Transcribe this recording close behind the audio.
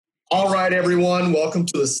All right, everyone. Welcome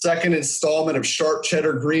to the second installment of Sharp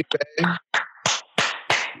Cheddar Green Bay,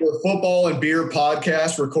 the football and beer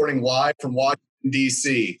podcast recording live from Washington,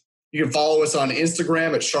 D.C. You can follow us on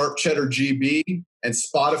Instagram at Sharp Cheddar GB and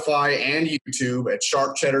Spotify and YouTube at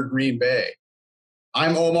Sharp Cheddar Green Bay.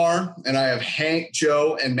 I'm Omar, and I have Hank,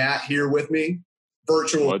 Joe, and Matt here with me,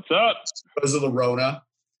 virtual. What's up? Because of the Rona.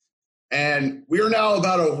 And we are now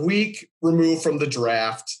about a week removed from the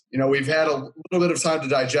draft. You know, we've had a little bit of time to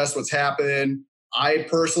digest what's happened. I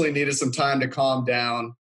personally needed some time to calm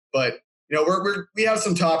down, but you know, we have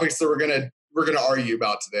some topics that we're gonna argue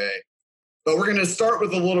about today. But we're gonna start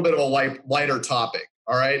with a little bit of a lighter topic.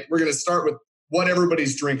 All right, we're gonna start with what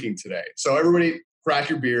everybody's drinking today. So everybody, crack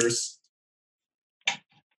your beers.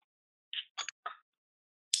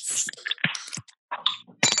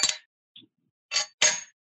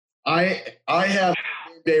 I have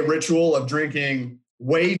a day ritual of drinking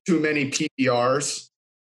way too many PBRs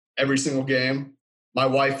every single game. My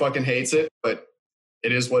wife fucking hates it, but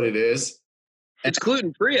it is what it is. It's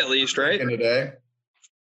gluten-free at least, right? Today.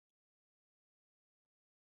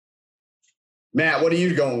 Matt, what are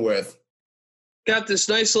you going with? Got this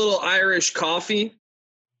nice little Irish coffee.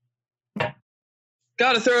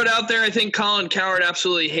 Got to throw it out there. I think Colin Cowherd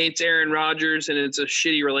absolutely hates Aaron Rodgers, and it's a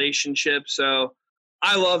shitty relationship. So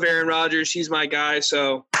I love Aaron Rodgers. He's my guy.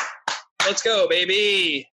 So let's go,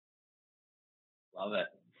 baby. Love it.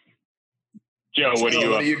 Joe, what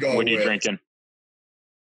are you drinking?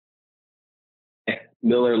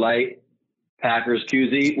 Miller Lite Packers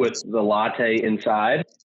koozie with the latte inside.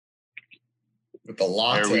 With the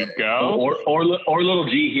latte. There we go. Or little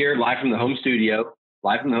G here, live from the home studio.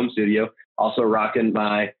 Also rocking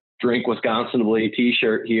my Drink Wisconsinably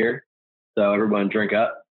t-shirt here. So everyone drink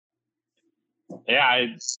up. Yeah,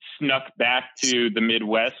 I snuck back to the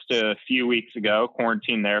Midwest a few weeks ago,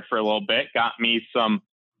 quarantined there for a little bit, got me some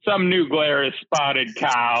New Glarus Spotted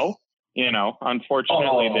Cow. You know,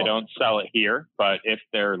 unfortunately, They don't sell it here, but if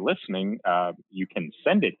they're listening, you can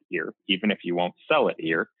send it here, even if you won't sell it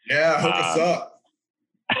here. Yeah, hook us up.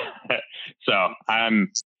 So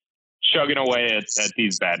I'm chugging away at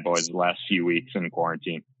these bad boys the last few weeks in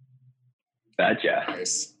quarantine. Gotcha.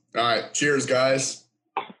 Nice. All right, cheers, guys.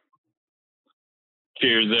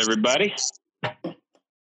 Cheers, everybody.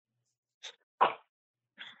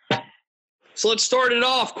 So let's start it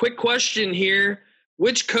off. Quick question here.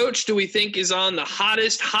 Which coach do we think is on the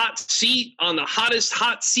hottest hot seat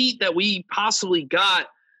that we possibly got?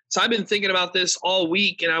 So I've been thinking about this all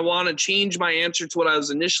week, and I want to change my answer to what I was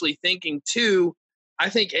initially thinking too. I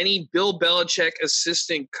think any Bill Belichick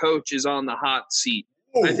assistant coach is on the hot seat.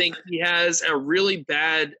 Ooh. I think he has a really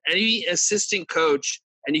bad – any assistant coach,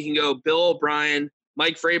 and you can go Bill O'Brien.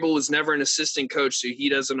 Mike Vrabel was never an assistant coach, so he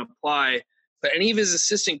doesn't apply. But any of his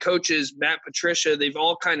assistant coaches, Matt Patricia, they've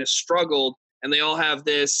all kind of struggled, and they all have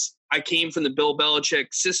this, I came from the Bill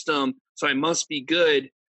Belichick system, so I must be good.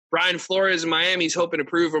 Brian Flores in Miami's hoping to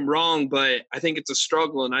prove him wrong, but I think it's a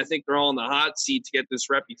struggle, and I think they're all in the hot seat to get this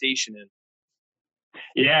reputation in.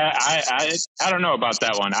 Yeah, I don't know about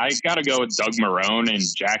that one. I got to go with Doug Marrone in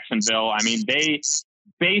Jacksonville. I mean, they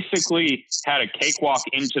basically had a cakewalk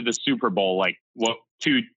into the Super Bowl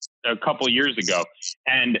a couple of years ago,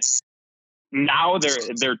 and now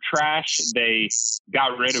they're trash. They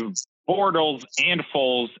got rid of Bortles and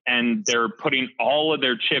Foles, and they're putting all of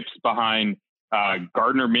their chips behind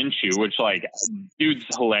Gardner Minshew, which dude's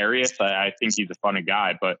hilarious. I think he's a funny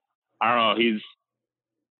guy, but I don't know.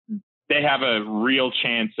 They have a real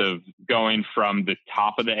chance of going from the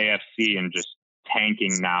top of the AFC and just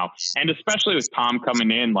tanking now. And especially with Tom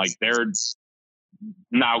coming in, they're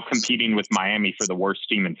now competing with Miami for the worst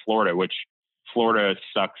team in Florida, which Florida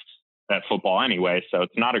sucks at football anyway. So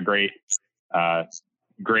it's not a great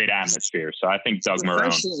atmosphere. So I think Doug Marrone.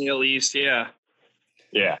 Professionally, at least, yeah.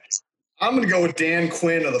 Yeah. I'm going to go with Dan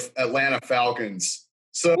Quinn of the Atlanta Falcons.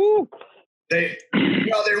 So they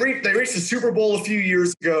reached the Super Bowl a few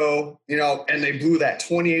years ago, and they blew that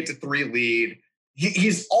 28-3 lead.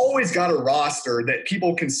 He's always got a roster that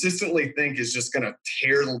people consistently think is just going to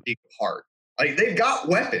tear the league apart. They've got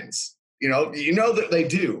weapons, that they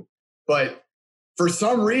do, but for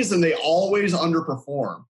some reason they always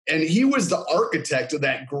underperform. And he was the architect of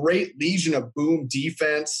that great Legion of Boom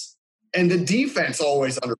defense, and the defense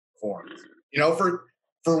always underperforms.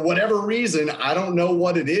 For whatever reason, I don't know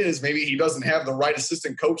what it is. Maybe he doesn't have the right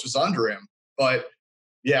assistant coaches under him. But,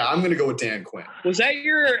 yeah, I'm going to go with Dan Quinn. Was that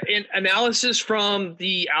your analysis from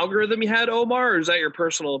the algorithm you had, Omar, or is that your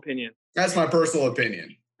personal opinion? That's my personal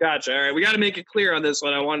opinion. Gotcha. All right. We got to make it clear on this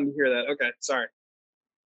one. I wanted to hear that. Okay. Sorry.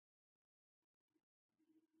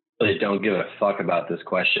 really don't give a fuck about this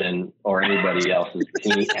question or anybody else's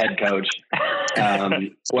team head coach.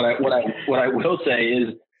 What I will say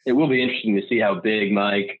is it will be interesting to see how big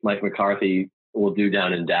Mike McCarthy will do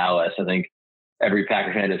down in Dallas. I think every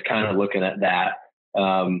Packer fan is kind of looking at that.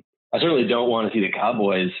 I certainly don't want to see the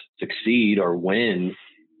Cowboys succeed or win.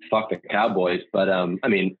 Fuck the Cowboys. But I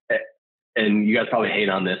mean, and you guys probably hate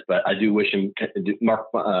on this, but I do wish him Mark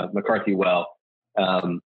McCarthy well.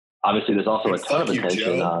 Obviously, there's also a ton of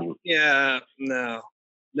attention on. Yeah,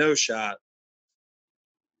 no shot.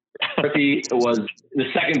 McCarthy was the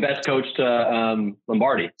second best coach to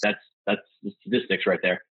Lombardi. That's the statistics right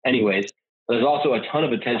there. Anyways, there's also a ton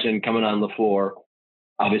of attention coming on LaFleur,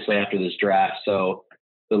 obviously after this draft. So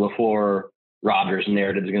the LaFleur-Rodgers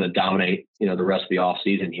narrative is going to dominate, the rest of the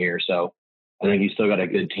offseason here. So I think he's still got a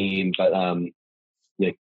good team, but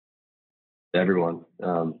everyone.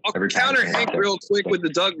 I'll counter Hank real quick with the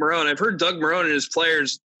Doug Marrone. I've heard Doug Marrone and his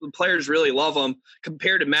players. The players really love him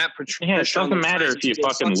compared to Matt Patricia. Yeah, it doesn't matter if you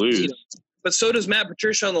fucking lose. But so does Matt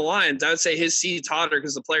Patricia on the Lions. I would say his seat's hotter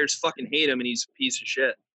because the players fucking hate him and he's a piece of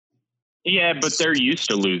shit. Yeah, but they're used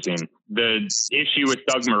to losing. The issue with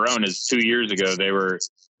Doug Marrone is 2 years ago they were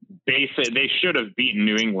they should have beaten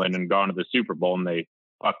New England and gone to the Super Bowl and they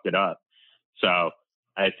fucked it up. So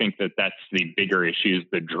I think that's the bigger issue is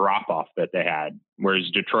the drop off that they had. Whereas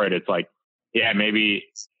Detroit, it's like, yeah, maybe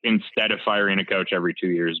instead of firing a coach every 2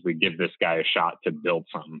 years, we give this guy a shot to build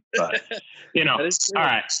something. But all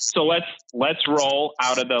right. So let's roll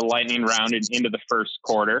out of the lightning round and into the first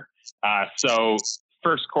quarter. So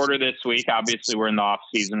first quarter this week, obviously we're in the off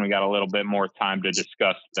season. We got a little bit more time to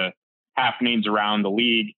discuss the happenings around the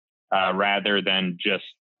league rather than just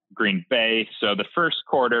Green Bay. So the first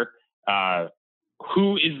quarter,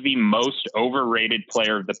 who is the most overrated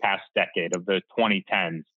player of the past decade of the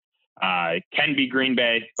 2010s? It can be Green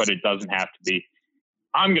Bay, but it doesn't have to be.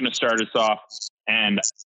 I'm going to start us off, and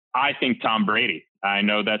I think Tom Brady. I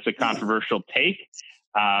know that's a controversial take,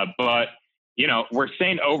 but we're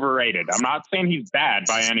saying overrated. I'm not saying he's bad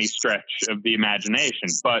by any stretch of the imagination,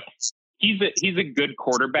 but he's a good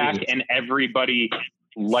quarterback, and everybody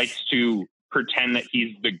likes to pretend that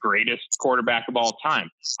he's the greatest quarterback of all time.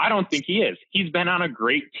 I don't think he is. He's been on a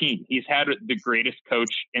great team. He's had the greatest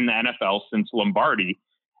coach in the NFL since Lombardi,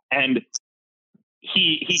 and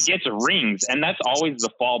he gets rings, and that's always the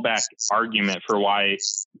fallback argument for why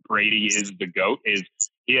Brady is the GOAT is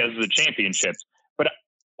he has the championships. But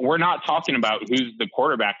we're not talking about who's the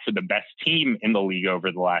quarterback for the best team in the league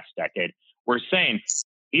over the last decade. We're saying,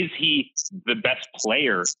 is he the best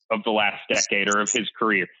player of the last decade or of his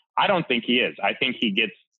career? I don't think he is. I think he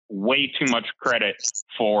gets way too much credit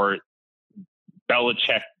for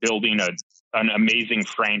Belichick building an amazing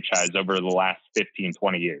franchise over the last 15,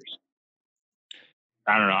 20 years.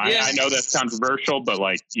 I don't know. Yeah. I know that's controversial, but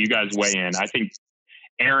you guys weigh in. I think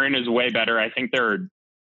Aaron is way better. I think there are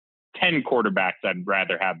 10 quarterbacks I'd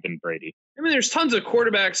rather have than Brady. I mean, there's tons of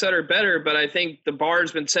quarterbacks that are better, but I think the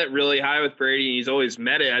bar's been set really high with Brady, and he's always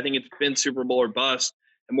met it. I think it's been Super Bowl or bust,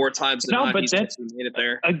 and more times than not, he's made it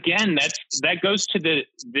there. Again, that goes to the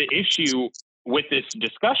issue with this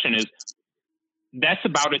discussion is that's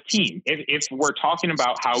about a team. If we're talking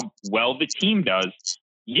about how well the team does,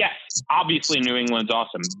 yes, obviously New England's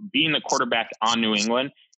awesome. Being the quarterback on New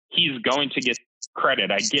England, he's going to get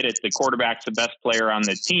credit. I get it. The quarterback's the best player on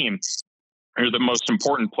the team, or the most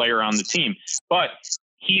important player on the team. But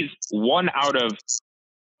he's one out of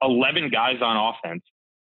 11 guys on offense.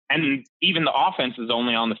 And even the offense is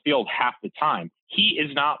only on the field half the time. He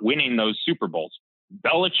is not winning those Super Bowls.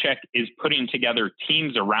 Belichick is putting together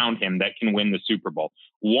teams around him that can win the Super Bowl.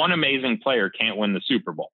 One amazing player can't win the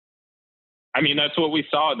Super Bowl. I mean, that's what we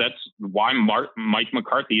saw. That's why Mike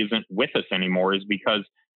McCarthy isn't with us anymore, is because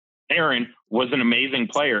Aaron was an amazing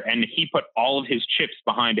player, and he put all of his chips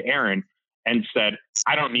behind Aaron and said,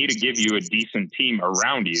 I don't need to give you a decent team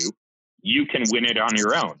around you. You can win it on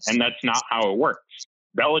your own. And that's not how it works.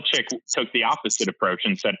 Belichick took the opposite approach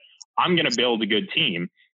and said, I'm going to build a good team.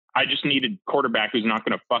 I just need a quarterback who's not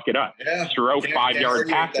going to fuck it up. Yeah, throw 5-yard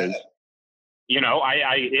passes.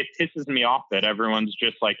 It pisses me off that everyone's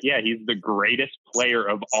just like, yeah, he's the greatest player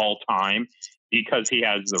of all time because he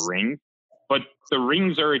has the rings. But the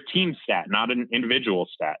rings are a team stat, not an individual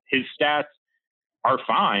stat. His stats are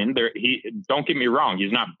fine. Don't get me wrong,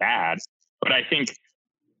 he's not bad. But I think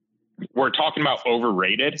we're talking about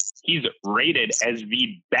overrated. He's rated as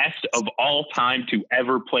the best of all time to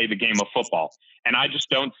ever play the game of football. And I just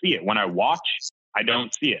don't see it. When I watch, I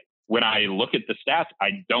don't see it. When I look at the stats,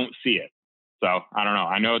 I don't see it. So I don't know.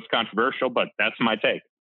 I know it's controversial, but that's my take.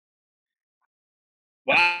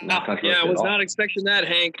 Wow. Yeah, I was not expecting that,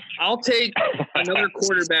 Hank. I'll take another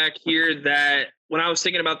quarterback here that when I was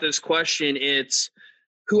thinking about this question, it's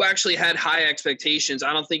who actually had high expectations.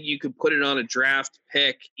 I don't think you could put it on a draft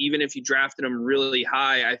pick, even if you drafted him really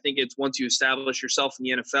high. I think it's once you establish yourself in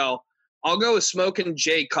the NFL. I'll go with smoking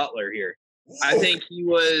Jay Cutler here. I think he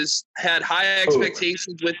had high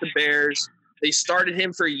expectations with the Bears. They started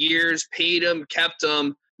him for years, paid him, kept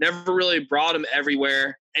him, never really brought him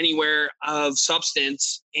anywhere of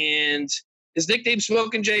substance. And his nickname,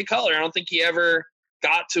 Smoking Jay Cutler, I don't think he ever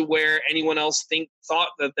got to where anyone else thought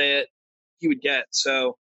that he would get.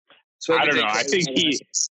 So I don't know. I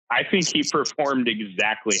think he performed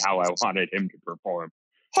exactly how I wanted him to perform.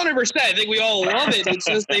 100%. I think we all love it. It's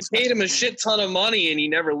just they paid him a shit ton of money, and he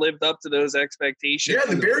never lived up to those expectations. Yeah,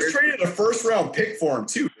 the Bears traded a first-round pick for him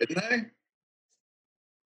too, didn't they?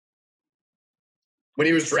 When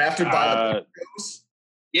he was drafted by the Broncos?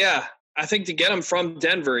 Yeah, I think to get him from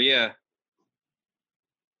Denver, yeah.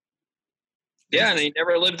 Yeah, and he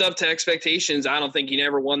never lived up to expectations. I don't think he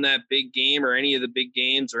never won that big game or any of the big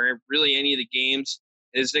games or really any of the games.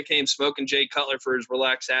 His nickname, Smoking Jay Cutler, for his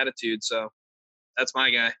relaxed attitude, so that's my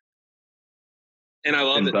guy. And I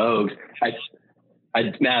love it. Bogues. I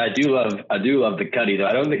do love the Cuddy, though.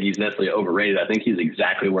 I don't think he's necessarily overrated. I think he's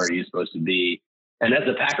exactly where he's supposed to be. And as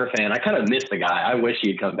a Packer fan, I kind of miss the guy. I wish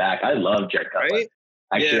he'd come back. I love Jay Cutler. Right?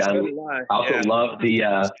 Actually, I also love the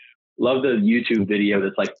YouTube video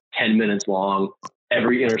that's like 10 minutes long.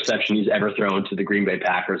 Every interception he's ever thrown to the Green Bay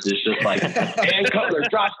Packers is just like, and Cutler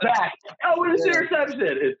drops back. Oh, it was an interception.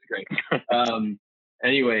 It's great.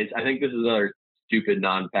 Anyways, I think this is another stupid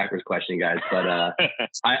non-Packers question, guys. But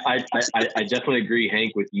I definitely agree,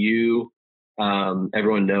 Hank, with you.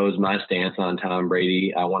 Everyone knows my stance on Tom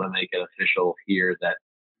Brady. I want to make it official here that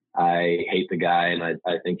I hate the guy and I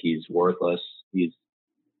think he's worthless.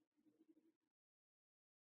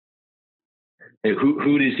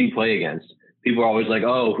 Who does he play against? People are always like,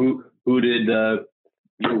 oh, who did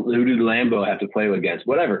Lambeau have to play against?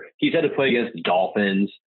 Whatever. He's had to play against the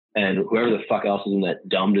Dolphins and whoever the fuck else is in that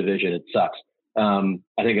dumb division. It sucks. I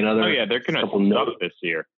think another. Oh yeah, they're gonna suck this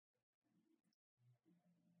year.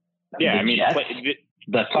 Yeah, I mean,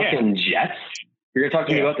 the fucking Jets. You're gonna talk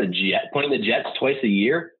to me about the Jets playing the Jets twice a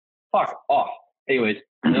year? Fuck off. Anyways,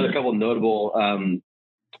 another couple notable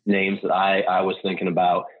names that I was thinking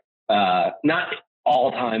about. Not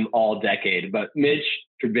all time, all decade, but Mitch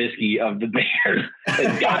Trubisky of the Bears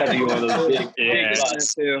has got to be one of those big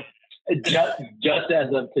busts. Just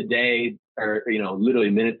as of today, or literally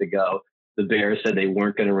minutes ago, the Bears said they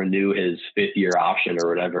weren't going to renew his 5th-year option or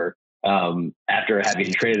whatever. After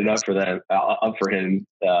having traded up for him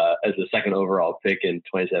as the 2nd overall pick in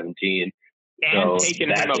 2017, and taking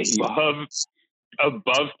him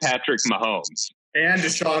above Patrick Mahomes. And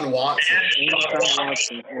Deshaun Watson.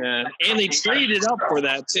 Yeah. And they traded up for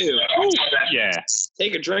that, too. Yeah.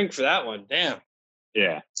 Take a drink for that one. Damn.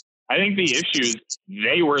 Yeah. I think the issue is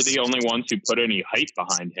they were the only ones who put any hype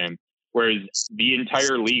behind him, whereas the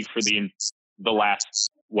entire league for the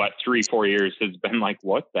last, 3-4 years has been like,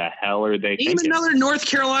 what the hell are they thinking? Name another North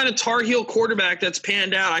Carolina Tar Heel quarterback that's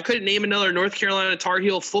panned out. I couldn't name another North Carolina Tar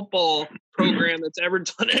Heel football program that's ever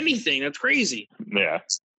done anything. That's crazy. Yeah.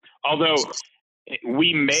 Although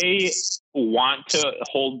we may want to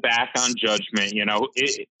hold back on judgment.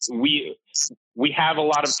 We have a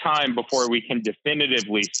lot of time before we can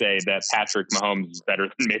definitively say that Patrick Mahomes is better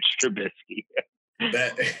than Mitch Trubisky.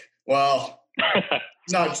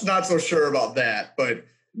 Not so sure about that, but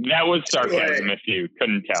that was sarcasm if you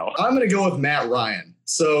couldn't tell. I'm going to go with Matt Ryan.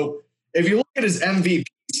 So if you look at his MVP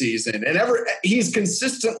season, he's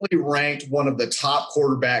consistently ranked one of the top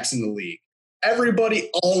quarterbacks in the league. Everybody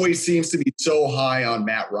always seems to be so high on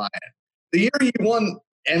Matt Ryan. The year he won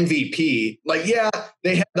MVP,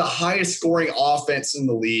 they had the highest scoring offense in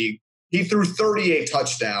the league. He threw 38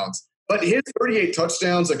 touchdowns, but his 38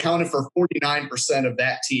 touchdowns accounted for 49% of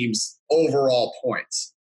that team's overall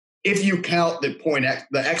points. If you count the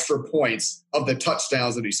extra points of the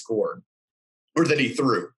touchdowns that he scored or that he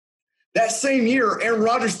threw. That same year, Aaron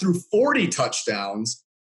Rodgers threw 40 touchdowns,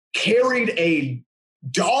 carried a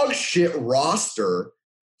dog shit roster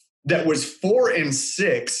that was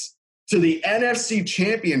 4-6 to the NFC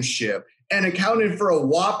Championship and accounted for a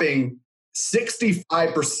whopping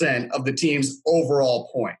 65% of the team's overall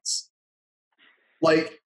points.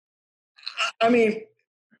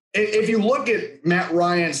 If you look at Matt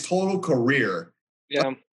Ryan's total career,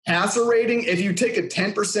 passer rating, if you take a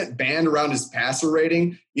 10% band around his passer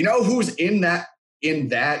rating, you know who's in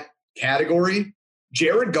that category?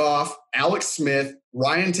 Jared Goff, Alex Smith,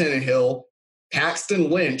 Ryan Tannehill, Paxton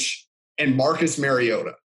Lynch, and Marcus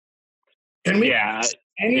Mariota. Can we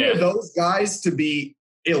any of those guys to be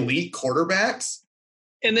elite quarterbacks?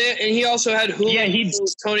 And he also had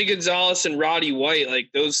Tony Gonzalez, and Roddy White. Like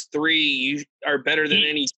those three are better than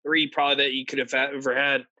any three probably that you could have ever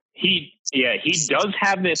had. He does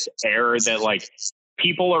have this air that like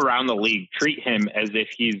people around the league treat him as if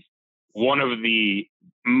he's one of the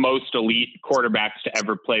most elite quarterbacks to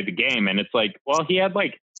ever play the game. And it's like, well, he had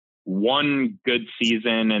like one good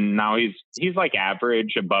season and now he's like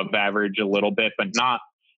average, above average a little bit, but not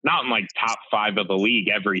in like top 5 of the league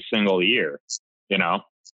every single year, you know?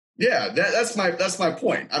 Yeah, that's my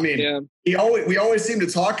point. I mean, we always seem to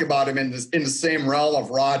talk about him in the same realm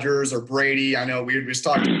of Rodgers or Brady. I know we was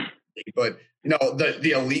talking, but you know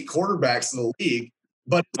the elite quarterbacks of the league.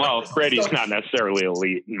 But Brady's not necessarily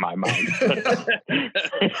elite in my mind.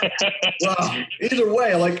 Well, either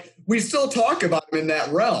way, like we still talk about him in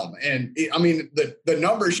that realm, and I mean the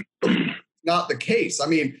numbers not the case. I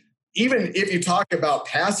mean, even if you talk about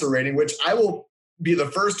passer rating, which I will be the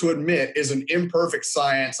first to admit is an imperfect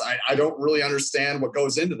science. I don't really understand what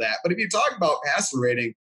goes into that. But if you talk about passer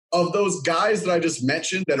rating, of those guys that I just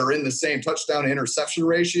mentioned that are in the same touchdown to interception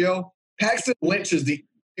ratio, Paxton Lynch is the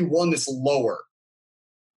only one that's lower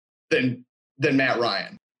than Matt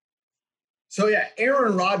Ryan. So yeah,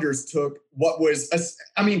 Aaron Rodgers took what was,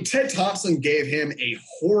 Ted Thompson gave him a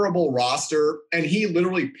horrible roster, and he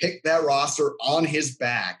literally picked that roster on his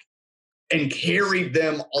back and carried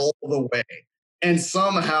them all the way. And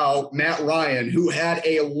somehow Matt Ryan, who had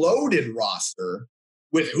a loaded roster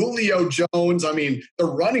with Julio Jones, the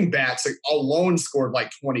running backs alone scored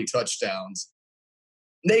like 20 touchdowns.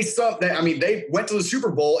 They went to the Super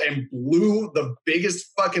Bowl and blew the biggest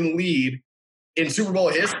fucking lead in Super Bowl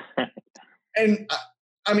history. And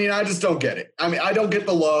I just don't get it. I don't get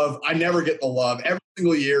the love. I never get the love. Every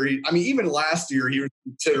single year, even last year, he was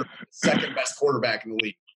considered the second best quarterback in the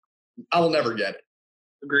league. I will never get it.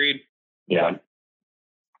 Agreed. Yeah.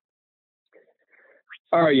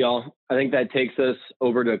 All right, y'all. I think that takes us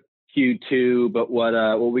over to Q2. But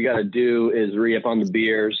what we got to do is re-up on the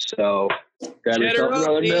beers. So grab yourself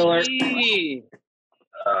another Miller.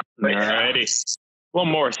 Alrighty. One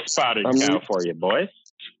more spotted cow for you, boys.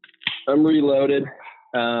 I'm reloaded.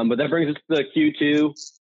 But that brings us to Q2.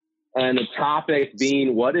 And the topic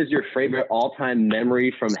being, what is your favorite all-time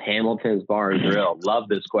memory from Hamilton's Bar and Grill? Love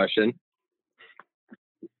this question.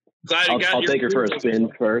 I'll take her for a spin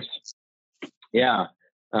first. Yeah.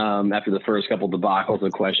 After the first couple debacles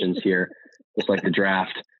of questions here, just like the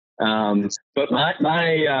draft. But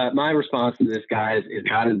my response to this, guys, is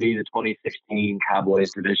got to be the 2016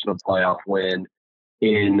 Cowboys divisional playoff win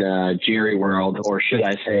in Jerry World, or should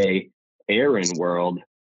I say Aaron World.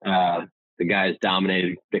 The guys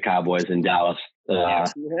dominated the Cowboys in Dallas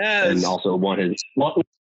and also won his Super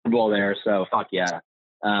Bowl there. So fuck yeah.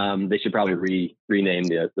 They should probably rename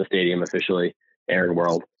the stadium officially Aaron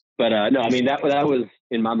World. But no, that was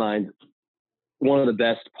in my mind one of the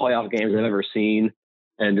best playoff games I've ever seen,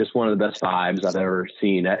 and just one of the best vibes I've ever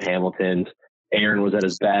seen at Hamilton's. Aaron was at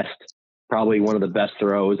his best, probably one of the best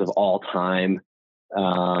throws of all time.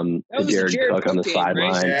 To Jared Cook on the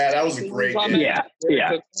sideline. Right? Yeah, that was a great game.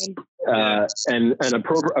 Yeah. And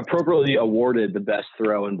appropriately awarded the best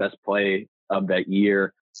throw and best play of that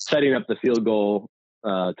year, setting up the field goal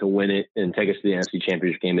to win it and take us to the NFC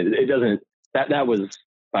Championship game. It doesn't. That was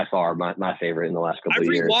by far my favorite in the last couple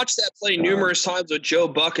of years. I rewatched that play numerous times with Joe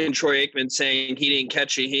Buck and Troy Aikman saying he didn't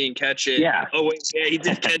catch it. Yeah. Oh wait, yeah, he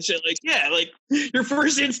did catch it. Like your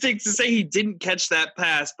first instinct to say he didn't catch that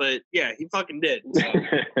pass, but yeah, he fucking did.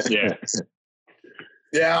 Yeah.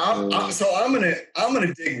 Yeah. So I'm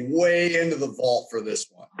gonna dig way into the vault for this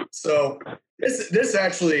one. So this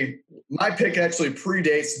actually, my pick actually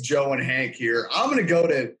predates Joe and Hank here. I'm gonna go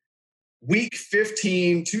to Week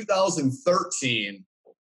 15, 2013.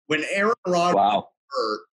 When Aaron Rodgers was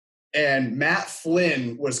hurt and Matt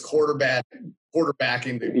Flynn was quarterbacking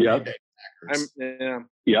the Green Bay Packers.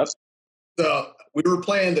 Yep. So we were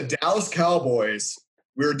playing the Dallas Cowboys.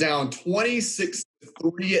 We were down 26-3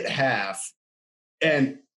 at half.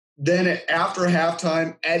 And then after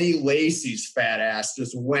halftime, Eddie Lacy's fat ass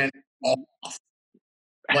just went off.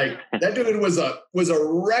 Like that dude was a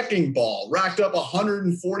wrecking ball, racked up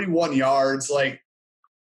 141 yards. Like,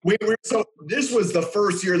 so this was the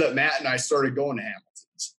first year that Matt and I started going to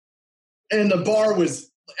Hamilton's. And the bar was,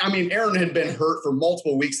 Aaron had been hurt for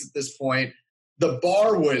multiple weeks at this point. The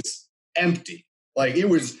bar was empty. Like it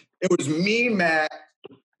was me, Matt,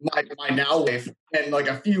 my now wife, and like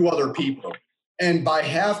a few other people. And by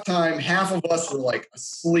halftime, half of us were like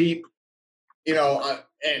asleep, and Matt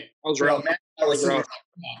and I were saying,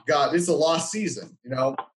 oh, God, this is a lost season.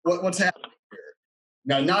 What's happening here?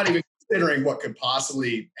 Now, not even considering what could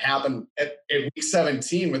possibly happen at week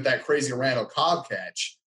 17 with that crazy Randall Cobb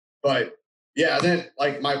catch. But yeah, then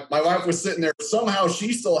like my wife was sitting there. Somehow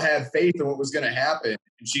she still had faith in what was going to happen,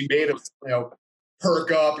 and she made us,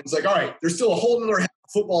 perk up. It's like, all right, there's still a whole other half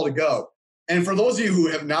of football to go. And for those of you who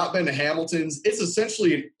have not been to Hamilton's, it's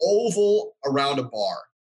essentially an oval around a bar.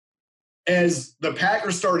 As the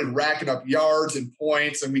Packers started racking up yards and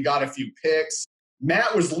points, and we got a few picks,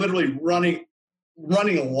 Matt was literally running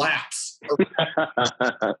laps.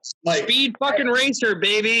 Like speed fucking racer,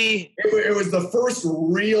 baby. It was the first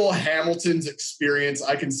real Hamilton's experience,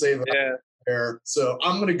 I can say that. There. So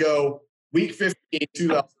I'm going to go week 15,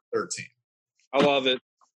 2013. I love it.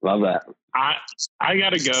 Love that. I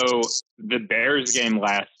got to go the Bears game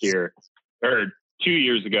last year, or 2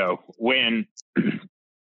 years ago, when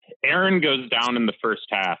Aaron goes down in the first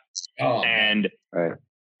half. And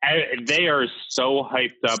they are so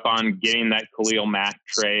hyped up on getting that Khalil Mack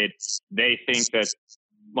trade. They think that,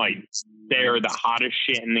 like, they're the hottest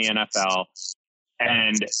shit in the NFL.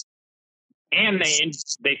 And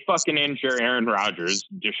they fucking injure Aaron Rodgers.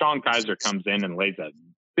 DeShone Kizer comes in and lays a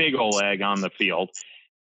big old egg on the field.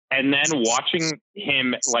 And then watching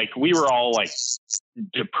him, like, we were all, like,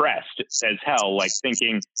 depressed as hell, like,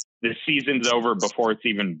 thinking the season's over before it's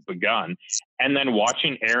even begun. And then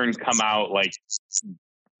watching Aaron come out like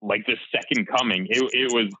the second coming,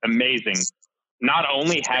 it was amazing. Not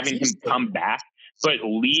only having him come back, but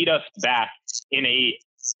lead us back in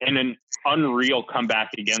an unreal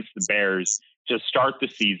comeback against the Bears to start the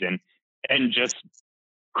season and just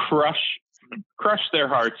crush their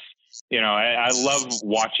hearts. I love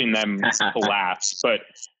watching them collapse, but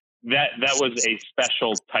that was a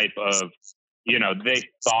special type of, they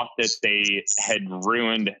thought that they had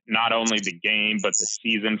ruined not only the game, but the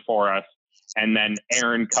season for us. And then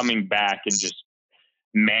Aaron coming back and just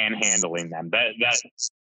manhandling them.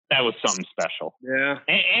 That was something special. Yeah.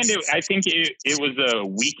 And I think it was a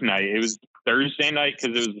weeknight. It was Thursday night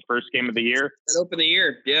because it was the first game of the year. That opened the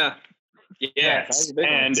year. Yeah. Yeah.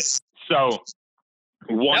 And so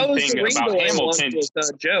one thing about Hamilton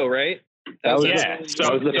was Joe, right? So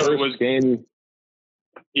it was game.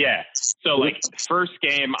 Yeah. So like first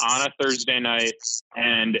game on a Thursday night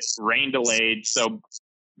and rain delayed. So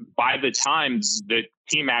by the time the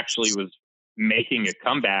team actually was making a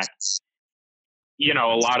comeback, a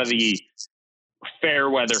lot of the fair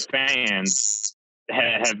weather fans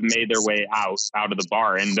have made their way out of the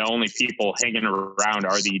bar, and the only people hanging around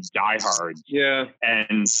are the diehards. Yeah.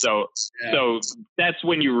 And so that's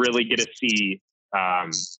when you really get to see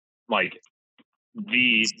like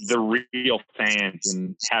the real fans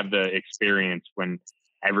and have the experience when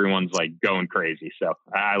everyone's like going crazy. So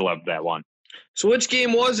I love that one. So which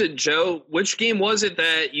game was it, Joe? Which game was it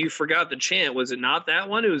that you forgot the chant? Was it not that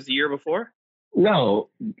one? It was the year before? No,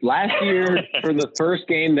 last year for the first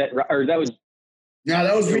game that was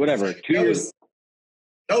whatever. 2 years.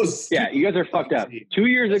 That was yeah. You guys are fucked up. 2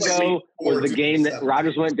 years ago was the game that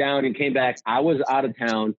Rodgers went down and came back. I was out of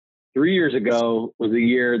town. 3 years ago was the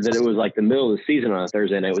year that it was like the middle of the season on a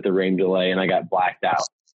Thursday night with the rain delay, and I got blacked out.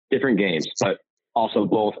 Different games, but also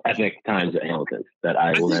both epic times at Hamilton that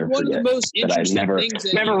I will never forget. That I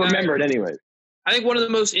never remembered anyways. I think one of the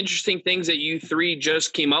most interesting things that you three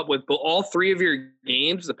just came up with, but all three of your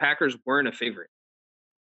games, the Packers weren't a favorite.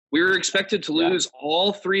 We were expected to lose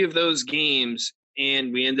all three of those games,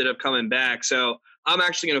 and we ended up coming back. So I'm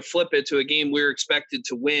actually going to flip it to a game we were expected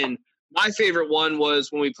to win. My favorite one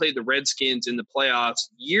was when we played the Redskins in the playoffs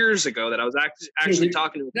years ago that I was actually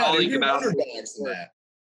talking to a colleague about.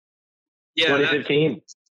 Yeah, 2015.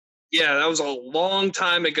 That was a long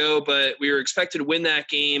time ago, but we were expected to win that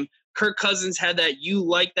game. Kirk Cousins had that "you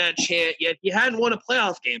like that" chant, yet he hadn't won a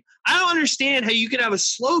playoff game. I don't understand how you can have a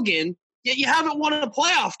slogan, yet you haven't won a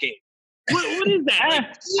playoff game. What is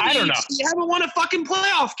that? I don't know. You haven't won a fucking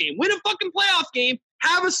playoff game. Win a fucking playoff game.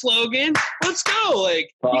 Have a slogan. Let's go. Like,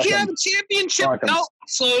 you can't have a championship without a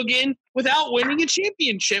slogan without winning a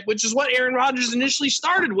championship, which is what Aaron Rodgers initially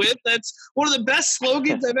started with. That's one of the best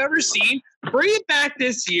slogans I've ever seen. Bring it back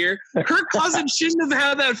this year. Kirk Cousins shouldn't have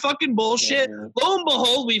had that fucking bullshit. Yeah. Lo and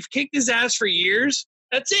behold, we've kicked his ass for years.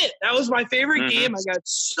 That's it. That was my favorite game. I got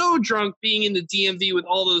so drunk being in the DMV with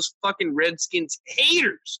all those fucking Redskins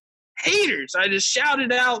haters. I just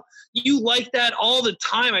shouted out, "You like that" all the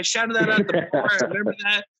time. I shouted that at the bar. I remember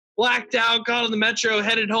that. Blacked out, got on the metro,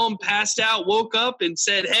 headed home, passed out, woke up, and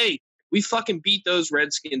said, "Hey, we fucking beat those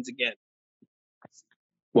Redskins again."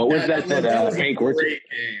 What was that Hank? That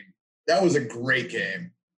was a great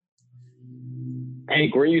game.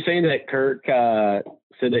 Hank, were you saying that Kirk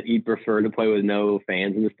said that he'd prefer to play with no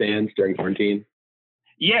fans in the stands during quarantine?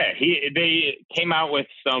 Yeah, they came out with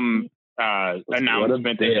some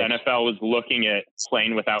announcement that the NFL was looking at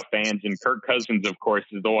playing without fans, and Kirk Cousins, of course,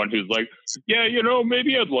 is the one who's like, yeah,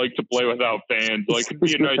 maybe I'd like to play without fans. Like, it'd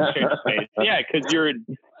be a nice change of pace. Yeah, because you're a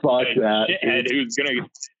shithead who's going to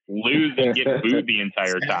lose and get booed the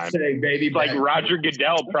entire time. It's like Roger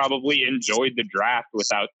Goodell probably enjoyed the draft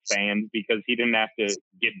without fans because he didn't have to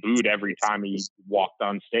get booed every time he walked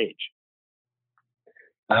on stage.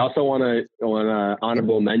 I also want to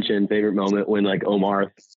honorable mention favorite moment when like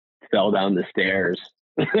Omar fell down the stairs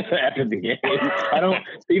after the game.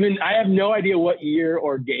 I have no idea what year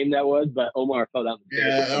or game that was, but Omar fell down the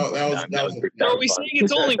stairs. Yeah, that was are we saying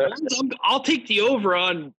it's only once? I'll take the over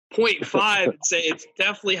on 0.5 and say it's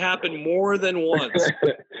definitely happened more than once.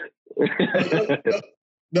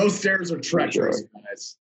 Those stairs are treacherous,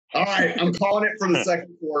 guys. All right, I'm calling it for the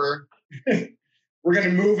second quarter. We're going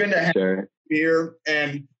to move into half here,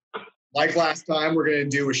 and like last time, we're going to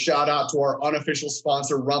do a shout out to our unofficial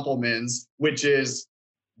sponsor, Rumpleman's, which is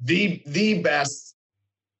the best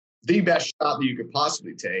shot that you could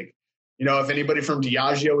possibly take. If anybody from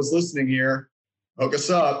Diageo is listening here, hook us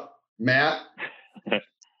up, Matt.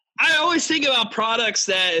 I always think about products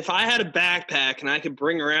that if I had a backpack and I could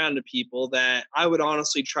bring around to people that I would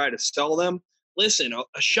honestly try to sell them. Listen,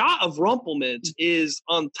 a shot of Rumpleman's is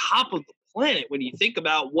on top of the planet when you think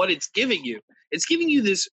about what it's giving you. It's giving you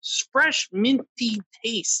this fresh, minty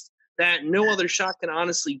taste that no other shot can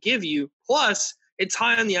honestly give you. Plus, it's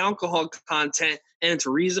high on the alcohol content and it's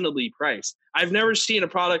reasonably priced. I've never seen a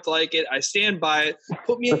product like it. I stand by it.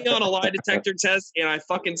 Put me on a lie detector test, and I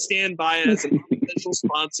fucking stand by it as an official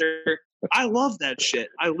sponsor. I love that shit.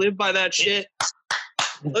 I live by that shit.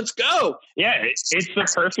 Let's go. Yeah, it's the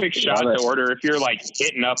perfect shot to order if you're like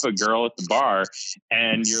hitting up a girl at the bar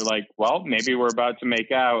and you're like, well, maybe we're about to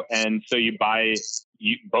make out. And so you buy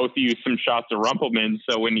both of you some shots of Rumpleman's.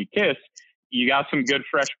 So when you kiss, you got some good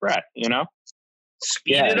fresh breath,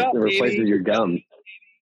 Speed it up, it replaces baby. your gum.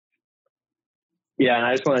 Yeah, and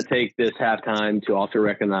I just want to take this halftime to also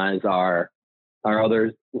recognize our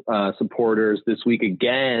other supporters this week.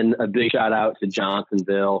 Again, a big shout out to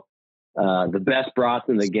Johnsonville. The best brats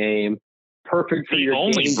in the game. Perfect for your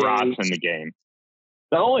only game brats day. in the game.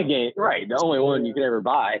 The only game, right? The only one you can ever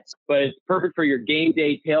buy. But it's perfect for your game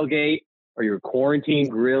day tailgate or your quarantine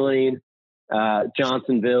grilling.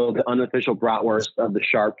 Johnsonville, the unofficial bratwurst of the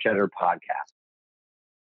Sharp Cheddar podcast.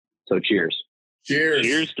 So cheers.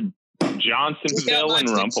 Cheers to Johnsonville and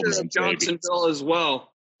Rumpleman's, Johnsonville as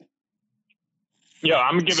well. Yeah,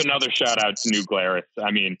 I'm gonna give another shout out to New Glarus.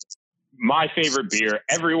 I mean, my favorite beer.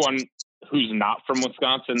 Everyone who's not from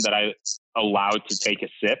Wisconsin that I allowed to take a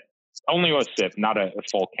sip, only a sip, not a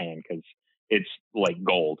full can, because it's like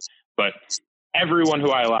gold. But everyone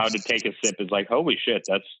who I allowed to take a sip is like, holy shit,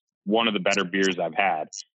 that's one of the better beers I've had.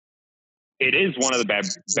 It is one of the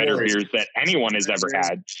better beers that anyone has ever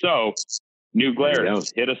had. So, New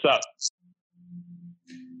Glarus, hit us up.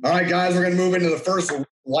 All right, guys, we're going to move into the first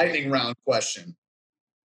lightning round question.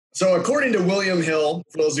 So, according to William Hill,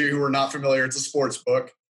 for those of you who are not familiar, it's a sports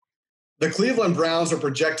book. The Cleveland Browns are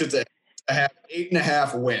projected to have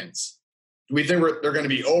 8.5 wins. Do we think they're going to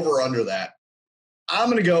be over or under that? I'm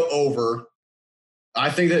going to go over. I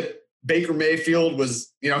think that Baker Mayfield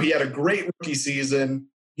was, he had a great rookie season.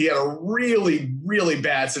 He had a really, really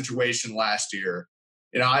bad situation last year.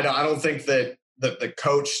 I don't think that the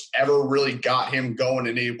coach ever really got him going.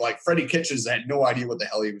 And Freddie Kitchens had no idea what the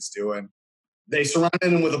hell he was doing. They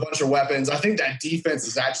surrounded him with a bunch of weapons. I think that defense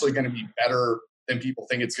is actually going to be better than people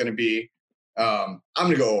think it's going to be. I'm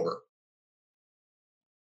going to go over.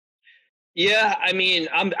 Yeah, I mean,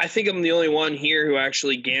 I think I'm the only one here who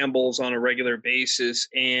actually gambles on a regular basis.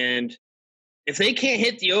 And if they can't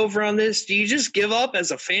hit the over on this, do you just give up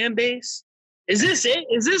as a fan base? Is this it?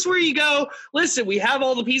 Is this where you go, listen, we have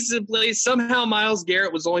all the pieces in place. Somehow Myles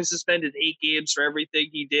Garrett was only suspended 8 games for everything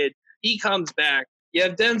he did. He comes back. You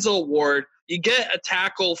have Denzel Ward. You get a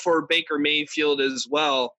tackle for Baker Mayfield as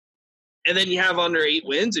well. And then you have under 8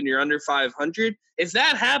 wins and you're under 500. If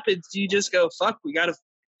that happens, you just go, fuck, we got to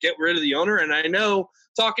get rid of the owner. And I know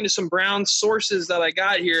talking to some Browns sources that I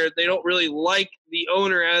got here, they don't really like the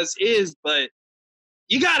owner as is, but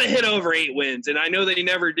you got to hit over 8 wins. And I know they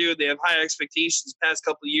never do. They have high expectations the past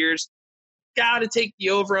couple of years. Got to take the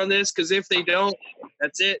over on this because if they don't,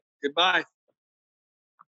 that's it. Goodbye.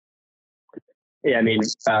 Yeah, I mean,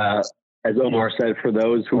 as Omar said, for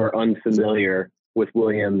those who are unfamiliar with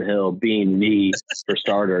William Hill being me, for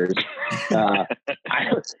starters,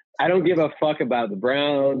 I don't give a fuck about the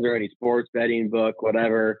Browns or any sports betting book,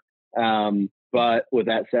 whatever. But with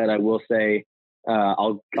that said, I will say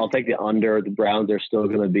I'll take the under. The Browns are still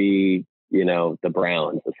going to be, the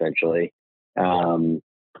Browns essentially.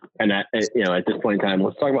 And at this point in time,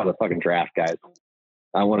 let's talk about the fucking draft, guys.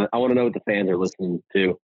 I want to know what the fans are listening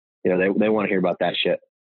to. They want to hear about that shit.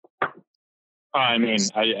 I mean,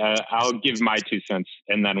 I'll give my 2 cents,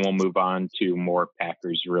 and then we'll move on to more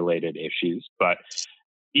Packers-related issues. But,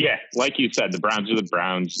 yeah, like you said, the Browns are the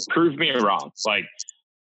Browns. Prove me wrong. Like,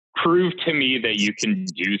 prove to me that you can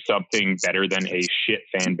do something better than a shit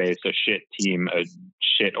fan base, a shit team, a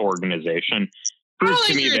shit organization. Prove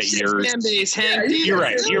to me that you're fan base, Hank. You're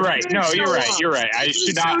right. No, you're right. I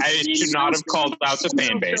should not have called out the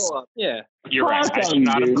fan base. Yeah. You're right. I should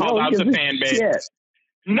not have called out the fan base. Shit.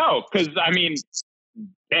 No, because I mean,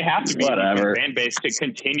 they have to be a fan base to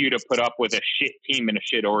continue to put up with a shit team and a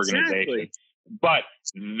shit organization. Exactly. But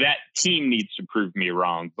that team needs to prove me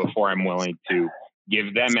wrong before I'm willing to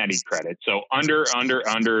give them any credit. So under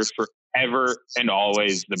forever and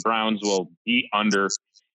always, the Browns will be under,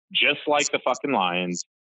 just like the fucking Lions.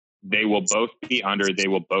 They will both be under. They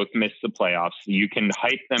will both miss the playoffs. You can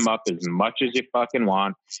hype them up as much as you fucking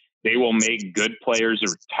want. They will make good players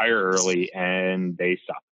retire early, and they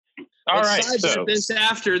suck. All right. So this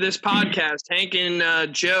after this podcast, Hank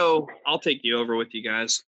and Joe, I'll take you over with you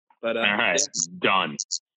guys. But all right, done.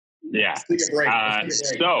 Yeah.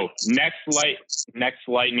 So next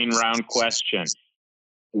lightning round question: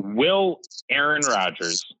 will Aaron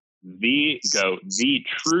Rodgers, the GOAT, the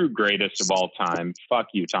true greatest of all time, fuck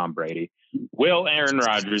you, Tom Brady, will Aaron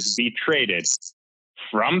Rodgers be traded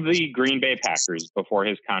from the Green Bay Packers before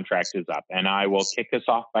his contract is up? And I will kick us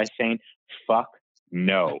off by saying, fuck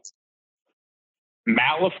no.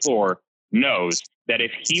 Matt LaFleur knows that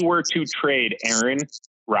if he were to trade Aaron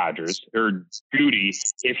Rodgers, or Goody,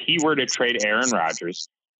 if he were to trade Aaron Rodgers,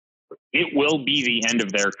 it will be the end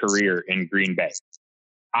of their career in Green Bay.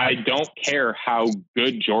 I don't care how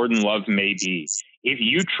good Jordan Love may be. If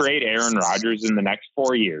you trade Aaron Rodgers in the next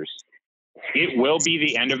 4 years, it will be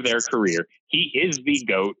the end of their career. He is the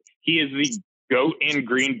GOAT. He is the GOAT in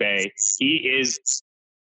Green Bay. He is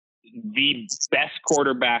the best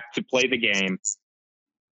quarterback to play the game.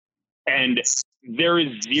 And there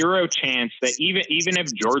is zero chance that even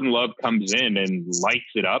if Jordan Love comes in and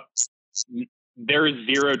lights it up, there is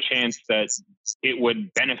zero chance that it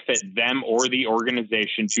would benefit them or the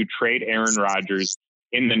organization to trade Aaron Rodgers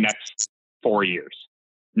in the next 4 years.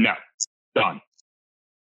 No, done.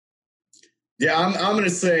 Yeah, I'm gonna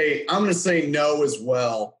say no as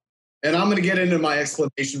well, and I'm gonna get into my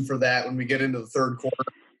explanation for that when we get into the third quarter.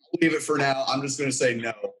 I'll leave it for now. I'm just gonna say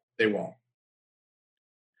no, they won't.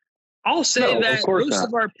 I'll say that most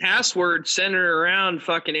of our passwords center around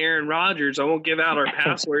fucking Aaron Rodgers. I won't give out our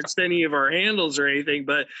passwords to any of our handles or anything,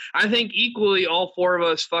 but I think equally all four of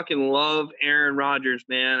us fucking love Aaron Rodgers,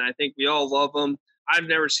 man. I think we all love him. I've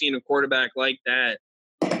never seen a quarterback like that.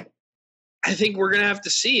 I think we're going to have to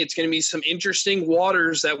see. It's going to be some interesting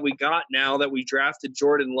waters that we got now that we drafted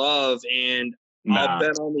Jordan Love, and I'll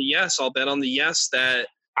bet on the yes. I'll bet on the yes that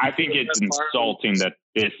I think it's insulting that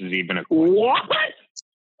this is even a question. What?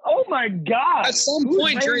 Oh my God! At some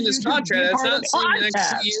point during this contract, that's not the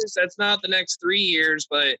next 2 years. That's not the next 3 years,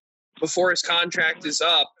 but before his contract is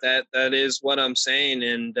up, that is what I'm saying.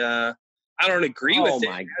 And I don't agree with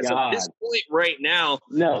it as of this point right now.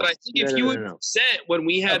 No, but I think if you would have said when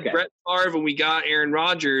we had Brett Favre and we got Aaron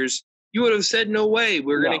Rodgers, you would have said, "No way,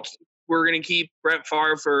 we're gonna keep Brett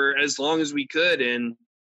Favre for as long as we could." And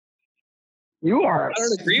you are. I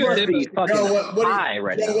don't agree with it.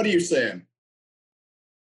 What are you saying?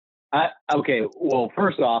 Okay, well,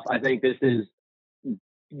 first off, I think this is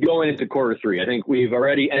going into quarter three. I think we've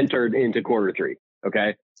already entered into quarter three,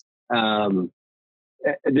 okay?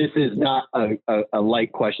 This is not a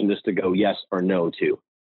light question just to go yes or no to.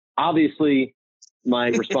 Obviously, my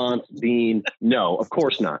response being no, of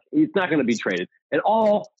course not. He's not going to be traded. And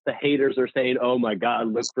all the haters are saying, oh, my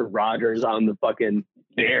God, look for Rodgers on the fucking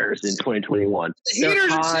Bears in 2021. The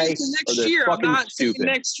haters are saying next year. I'm not saying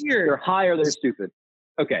next year. They're high or they're stupid.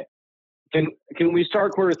 Okay. Can we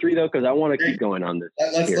start quarter three though? Because I want to keep going on this.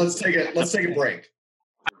 Let's take a break.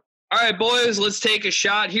 All right, boys, let's take a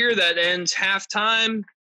shot here that ends halftime.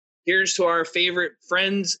 Here's to our favorite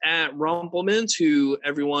friends at Rumpleman's, who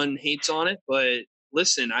everyone hates on it, but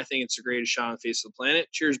listen, I think it's the greatest shot on the face of the planet.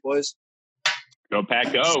 Cheers, boys. Go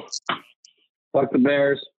Pack, go. Fuck the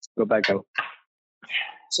Bears. Go Pack, go.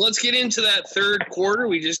 So let's get into that third quarter.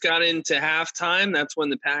 We just got into halftime. That's when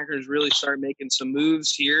the Packers really start making some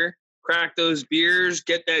moves here. Crack those beers,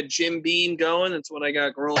 get that Jim Beam going. That's what I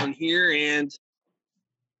got rolling here. And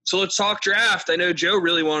so let's talk draft. I know Joe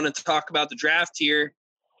really wanted to talk about the draft here.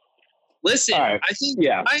 Listen, I think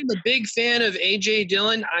I'm a big fan of A.J.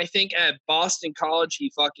 Dillon. I think at Boston College,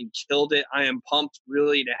 he fucking killed it. I am pumped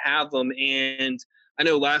really to have him. And I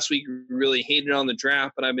know last week we really hated on the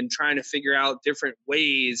draft, but I've been trying to figure out different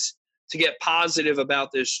ways to get positive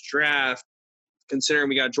about this draft, considering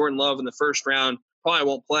we got Jordan Love in the first round, probably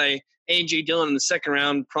won't play. A.J. Dillon in the second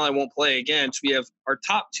round probably won't play again. So we have our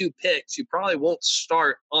top 2 picks who probably won't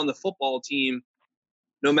start on the football team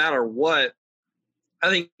no matter what. I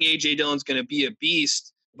think A.J. Dillon's going to be a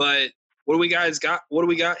beast, but what do we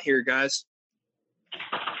got here, guys?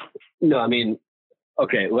 No, I mean,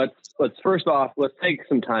 okay, let's first off, let's take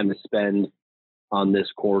some time to spend on this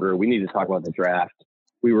quarter. We need to talk about the draft.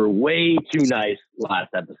 We were way too nice last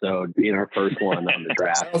episode, being our first one on the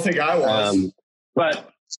draft. I don't think I was.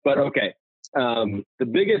 But okay. The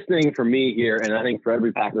biggest thing for me here, and I think for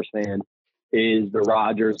every Packers fan, is the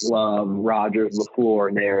Rodgers love, Rodgers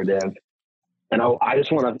LaFleur narrative. And I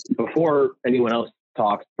just want to, before anyone else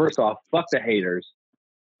talks, first off, fuck the haters.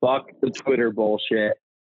 Fuck the Twitter bullshit.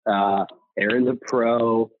 Aaron's a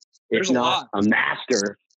pro. If not a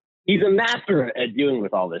master. He's a master at dealing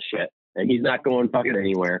with all this shit. And he's not going fucking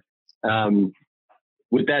anywhere.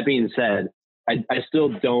 With that being said, I still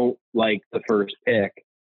don't like the first pick.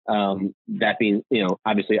 That being,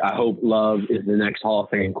 obviously I hope Love is the next Hall of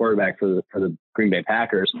Fame quarterback for the Green Bay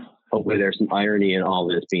Packers. Hopefully there's some irony in all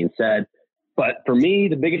this being said. But for me,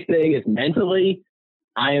 the biggest thing is mentally,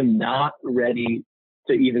 I am not ready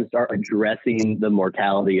to even start addressing the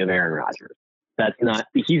mortality of Aaron Rodgers.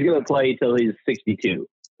 He's going to play till he's 62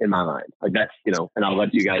 in my mind. Like that's, and I'll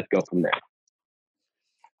let you guys go from there.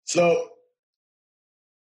 So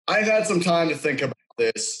I've had some time to think about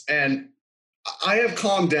this, and I have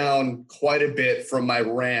calmed down quite a bit from my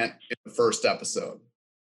rant in the first episode.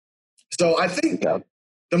 So I think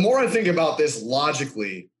the more I think about this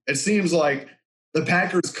logically, it seems like the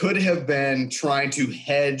Packers could have been trying to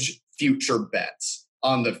hedge future bets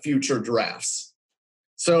on the future drafts.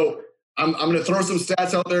 So I'm going to throw some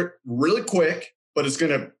stats out there really quick, but it's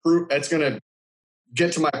going to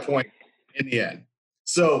get to my point in the end.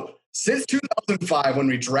 So since 2005, when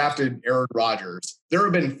we drafted Aaron Rodgers, there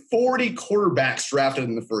have been 40 quarterbacks drafted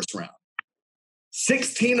in the first round.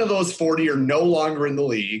 16 of those 40 are no longer in the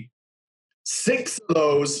league. 6 of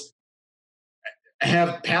those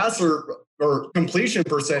have passer or completion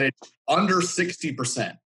percentage under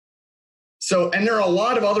 60%. So, and there are a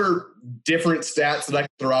lot of other different stats that I can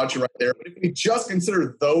throw out you right there. But if we just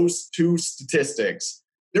consider those 2 statistics,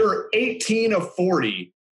 there are 18 of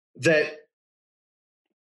 40 that,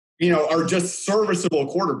 are just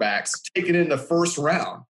serviceable quarterbacks taken in the first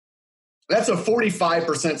round. That's a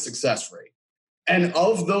 45% success rate. And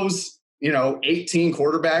of those, 18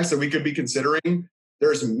 quarterbacks that we could be considering,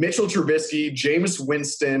 there's Mitchell Trubisky, Jameis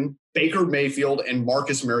Winston, Baker Mayfield, and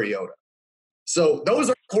Marcus Mariota. So those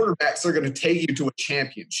are quarterbacks that are going to take you to a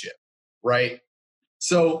championship, right?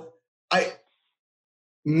 So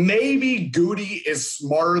maybe Goody is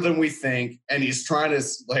smarter than we think, and he's trying to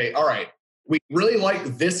say, all right, we really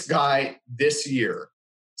like this guy this year,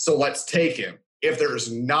 so let's take him. If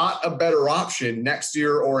there's not a better option next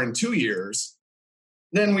year or in 2 years,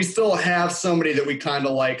 then we still have somebody that we kind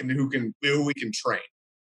of like and who we can train.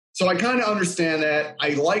 So I kind of understand that. I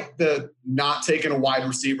like the not taking a wide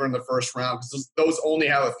receiver in the first round because those only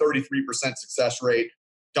have a 33% success rate.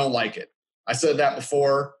 Don't like it. I said that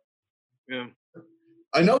before. Yeah.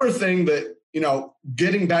 Another thing that,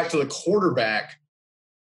 getting back to the quarterback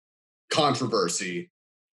controversy,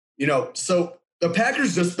 so the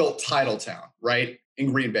Packers just built Titletown, right,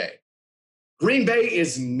 in Green Bay. Green Bay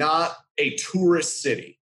is not a tourist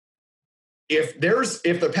city. If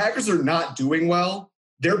the Packers are not doing well,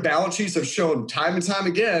 their balance sheets have shown time and time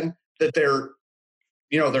again that their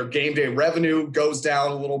game day revenue goes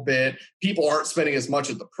down a little bit. People aren't spending as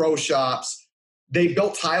much at the pro shops. They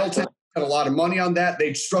built Titletown, had a lot of money on that.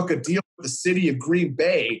 They struck a deal with the city of Green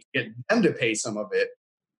Bay to get them to pay some of it.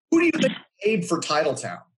 Who do you think paid for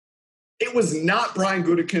Titletown? It was not Brian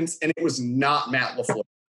Gutekunst, and it was not Matt LaFleur.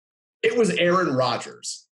 It was Aaron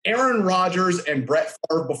Rodgers. Aaron Rodgers and Brett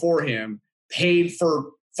Favre before him paid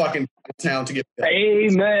for fucking Titletown to get built.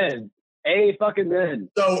 Amen. Amen.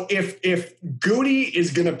 So if Goody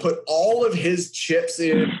is going to put all of his chips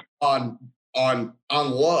in on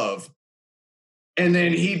Love, and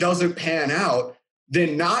then he doesn't pan out,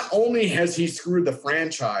 then not only has he screwed the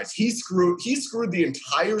franchise, he screwed the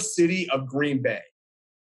entire city of Green Bay.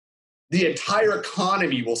 The entire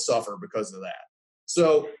economy will suffer because of that.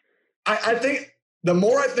 So I think the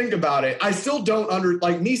more I think about it, I still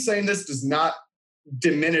don't me saying this does not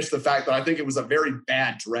diminish the fact that I think it was a very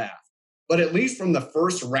bad draft. But at least from the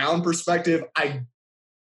first round perspective, I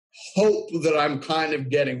hope that I'm kind of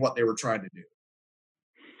getting what they were trying to do.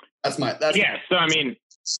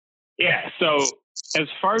 So as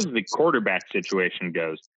far as the quarterback situation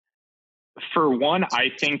goes, for one, I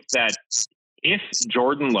think that if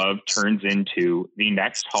Jordan Love turns into the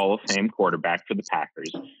next Hall of Fame quarterback for the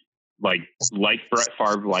Packers, like Brett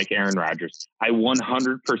Favre, like Aaron Rodgers, I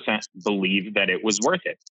 100% believe that it was worth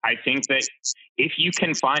it. I think that if you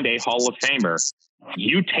can find a Hall of Famer,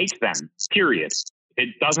 you take them, period. It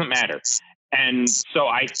doesn't matter. And so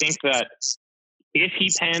I think that if he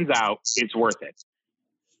pans out, it's worth it.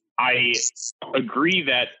 I agree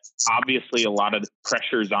that obviously a lot of the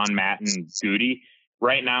pressure's on Matt and Goody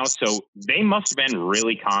right now, so they must have been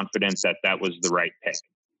really confident that that was the right pick.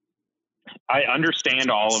 I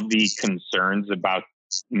understand all of the concerns about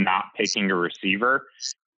not picking a receiver,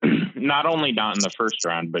 not only not in the first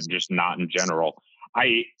round, but just not in general.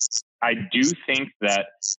 I do think that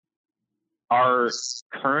our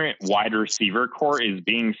current wide receiver core is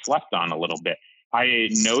being slept on a little bit. I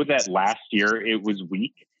know that last year it was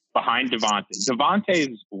weak behind Devontae.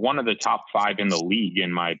 Devontae is one of the top 5 in the league,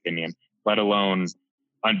 in my opinion, let alone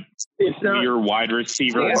a clear wide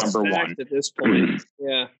receiver number 1. At this point,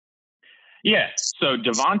 yeah. Yeah, so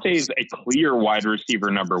Devontae is a clear wide receiver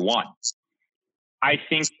number 1. I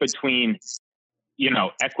think between,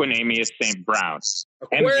 Equanimeous St. Brown,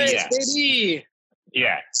 MVS,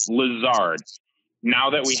 Lazard.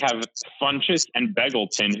 Now that we have Funchess and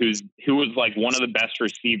Beggleton, who was like one of the best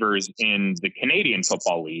receivers in the Canadian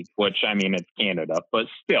Football League, which, I mean, it's Canada, but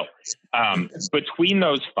still, between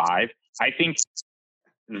those 5, I think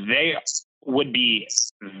they would be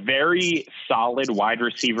very solid wide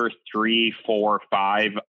receiver 3, 4,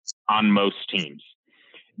 5 on most teams.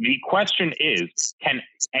 The question is, can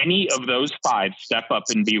any of those 5 step up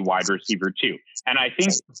and be wide receiver 2? And I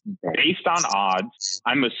think based on odds,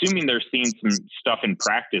 I'm assuming they're seeing some stuff in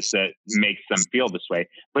practice that makes them feel this way.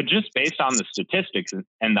 But just based on the statistics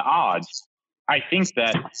and the odds, I think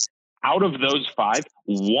that out of those 5,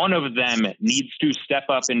 one of them needs to step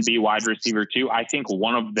up and be wide receiver 2. I think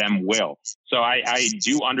one of them will. So I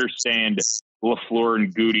do understand LaFleur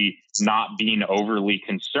and Goody not being overly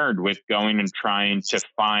concerned with going and trying to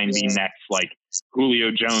find the next like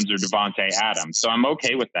Julio Jones or Devontae Adams. So I'm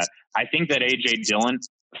okay with that. I think that A.J. Dillon,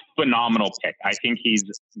 phenomenal pick. I think he's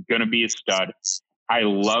going to be a stud. I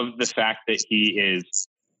love the fact that he is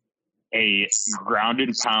a ground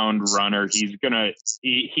and pound runner. He's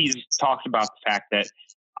talked about the fact that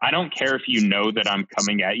I don't care if you know that I'm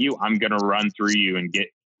coming at you, I'm going to run through you and get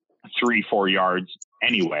 3-4 yards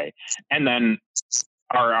anyway. And then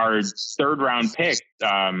our 3rd round pick,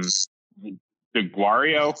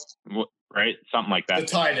 DeGuario, right? Something like that. The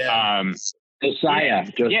tight end. Josiah.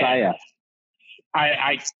 Yeah.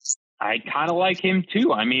 I kind of like him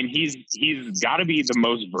too. I mean, he's got to be the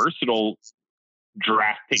most versatile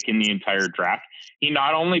draft pick in the entire draft. He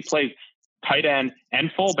not only plays tight end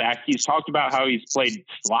and fullback, he's talked about how he's played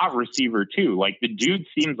slot receiver too. Like the dude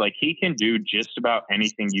seems like he can do just about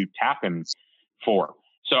anything you tap him for.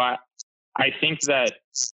 So I think that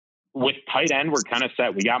with tight end, we're kind of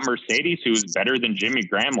set. We got Mercedes, who was better than Jimmy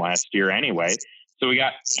Graham last year anyway. So we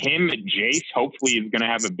got him. Jace hopefully is going to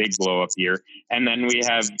have a big blow up year. And then we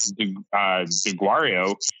have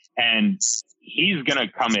DeGuario, and he's going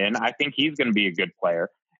to come in. I think he's going to be a good player.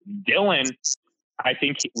 Dillon, I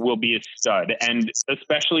think will be a stud. And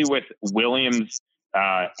especially with Williams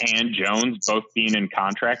and Jones both being in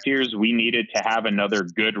contract years, we needed to have another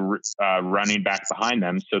good running back behind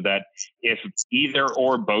them so that if either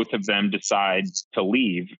or both of them decide to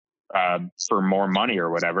leave for more money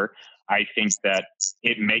or whatever, I think that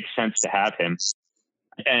it makes sense to have him.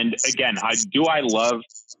 And again, I love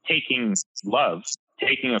taking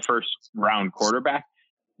a first round quarterback,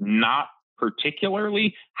 not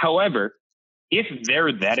particularly. However, if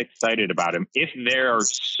they're that excited about him, if they're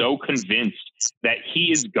so convinced that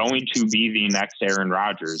he is going to be the next Aaron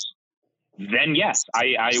Rodgers, then yes,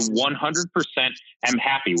 I 100% am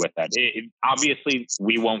happy with that. Obviously,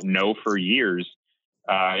 we won't know for years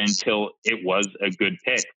until it was a good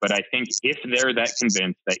pick. But I think if they're that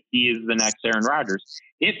convinced that he is the next Aaron Rodgers,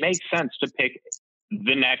 it makes sense to pick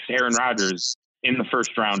the next Aaron Rodgers in the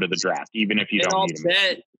first round of the draft, even if you don't need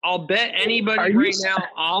him. I'll bet anybody right now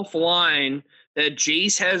offline that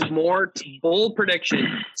Jace has more bold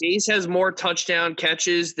prediction. Jace has more touchdown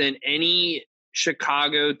catches than any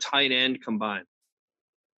Chicago tight end combined.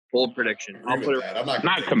 Bold prediction. I'll put it. I'm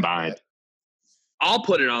not combined. I'll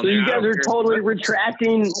put it on so there. You guys are totally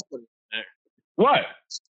retracting. What?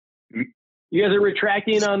 You guys are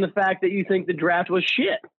retracting on the fact that you think the draft was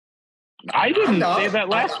shit. I didn't say that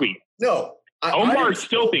last week. No. Omar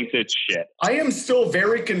still thinks it's shit. I am still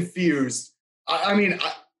very confused. I mean,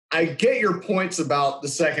 I get your points about the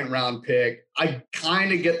second round pick. I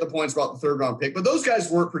kind of get the points about the third round pick, but those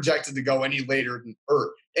guys weren't projected to go any later than,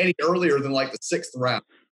 or any earlier than like the sixth round.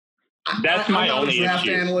 That's my only draft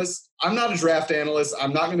issue. analyst. I'm not a draft analyst.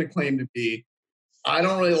 I'm not going to claim to be. I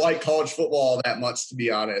don't really like college football that much, to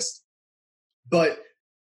be honest. But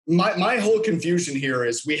my whole confusion here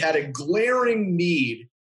is we had a glaring need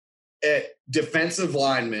at defensive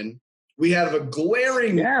linemen. We have a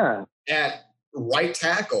glaring at right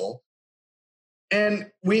tackle,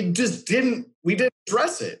 and we didn't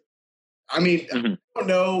address it. I mean, I don't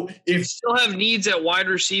know if you still have needs at wide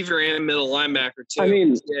receiver and middle linebacker too.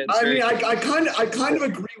 I kind of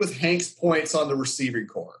agree with Hank's points on the receiving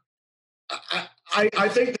core. I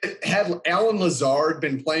think that had Alan Lazard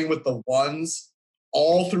been playing with the ones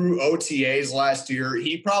all through OTAs last year,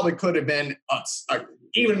 he probably could have been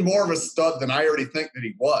even more of a stud than I already think that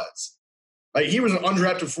he was. Like, he was an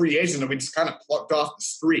undrafted free agent that we just kind of plucked off the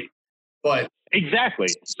street. But exactly.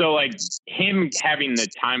 So, like, him having the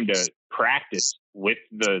time to practice with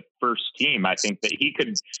the first team, I think that he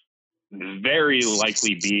could very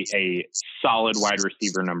likely be a solid wide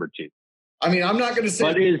receiver number 2. I mean, I'm not going to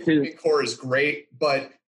say his core is great,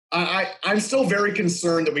 but I'm still very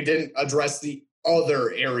concerned that we didn't address the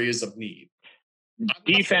other areas of need.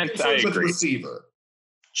 Defense, I agree. With receiver.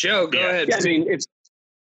 Joe, go ahead. Yeah, I mean,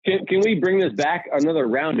 can we bring this back another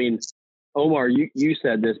round? I mean, Omar, you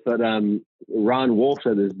said this, but Ron Wolf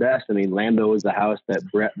said this best. I mean, Lambeau is the house that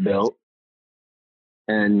Brett built.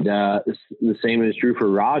 And the same is true for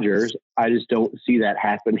Rodgers. I just don't see that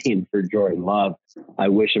happening for Jordan Love. I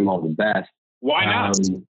wish him all the best. Why not?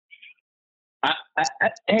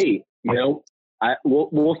 Hey, you know,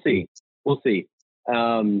 we'll see. We'll see.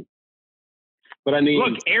 But I mean,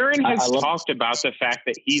 look, Aaron has talked about the fact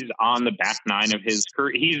that he's on the back nine of his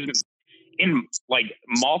career. He's in like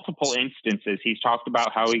multiple instances. He's talked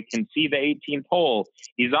about how he can see the 18th hole.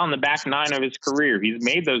 He's on the back nine of his career. He's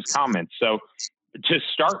made those comments. So to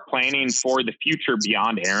start planning for the future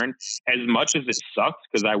beyond Aaron, as much as it sucks,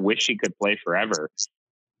 because I wish he could play forever,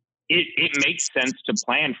 it makes sense to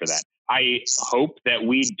plan for that. I hope that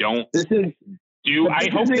we don't do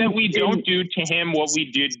to him what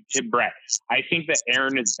we did to Brett. I think that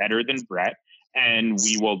Aaron is better than Brett, and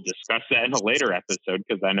we will discuss that in a later episode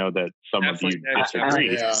because I know that some of you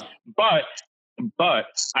disagree. Yeah. But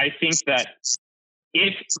I think that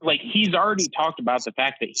if, like, he's already talked about the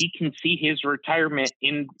fact that he can see his retirement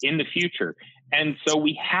in the future. And so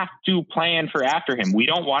we have to plan for after him. We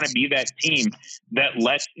don't want to be that team that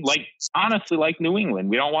honestly, like New England,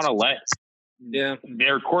 we don't want to let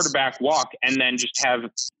their quarterback walk and then just have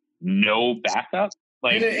no backup.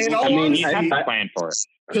 Like, we have to plan for it.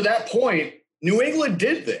 To that point, New England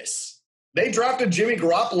did this. They drafted Jimmy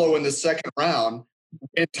Garoppolo in the second round,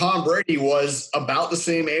 and Tom Brady was about the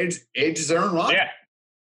same age as Aaron Rodgers.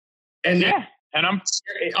 Yeah.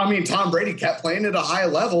 And Tom Brady kept playing at a high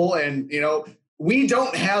level, and, you know, we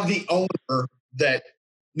don't have the owner that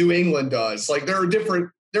New England does. Like, there are different.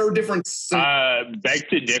 Beg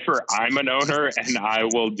to differ. I'm an owner, and I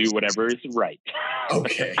will do whatever is right.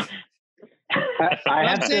 Okay.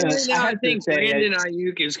 I think Brandon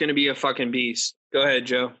Ayuk is going to be a fucking beast. Go ahead,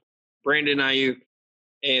 Joe. Brandon Ayuk,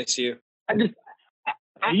 ASU.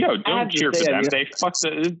 Don't cheer for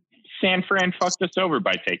them. San Fran fucked us over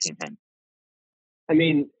by taking him. I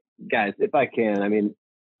mean, guys, if I can, I mean,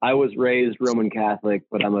 I was raised Roman Catholic,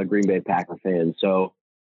 but I'm a Green Bay Packer fan. So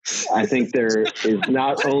I think there is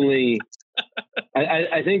not only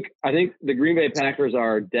I think the Green Bay Packers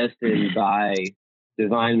are destined by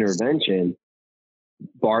divine intervention.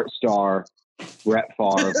 Bart Starr, Brett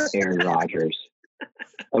Favre, Aaron Rodgers.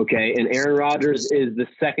 Okay, and Aaron Rodgers is the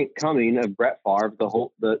second coming of Brett Favre.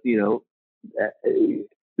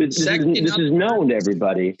 This is known to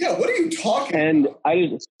everybody. Yeah, what are you talking and about? I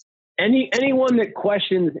just anyone that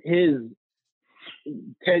questions his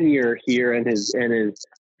tenure here and his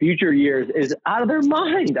future years is out of their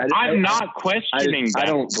mind. I'm not questioning that, I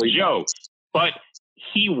don't believe Joe, but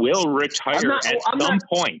he will retire at some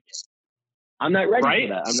point. I'm not ready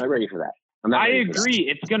for that. I'm not ready for that. I agree.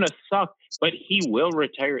 It's going to suck, but he will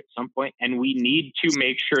retire at some point, and we need to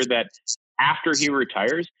make sure that after he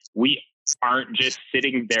retires, we aren't just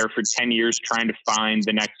sitting there for 10 years trying to find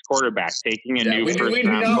the next quarterback, taking a new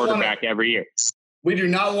first-round quarterback every year. We do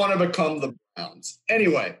not want to become the Browns.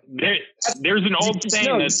 Anyway. There's an old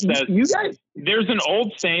saying that says there's an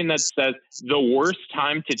old saying that says the worst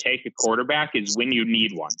time to take a quarterback is when you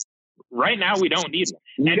need one. Right now, we don't need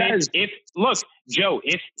one. Look, Joe,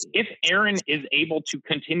 if Aaron is able to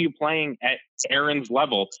continue playing at Aaron's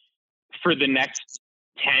level for the next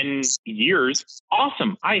 10 years,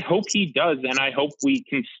 awesome. I hope he does, and I hope we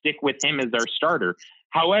can stick with him as our starter.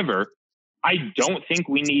 However, I don't think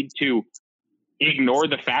we need to ignore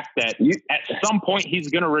the fact that at some point he's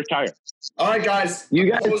going to retire. All right, guys.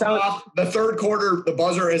 The third quarter, the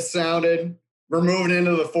buzzer has sounded. We're moving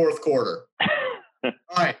into the fourth quarter. All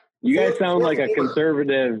right. You guys sound like a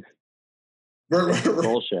conservative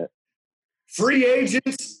bullshit. Free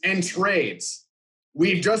agents and trades.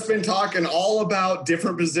 We've just been talking all about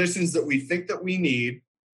different positions that we think that we need.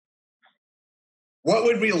 What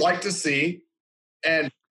would we like to see?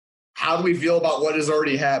 And how do we feel about what has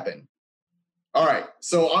already happened? All right,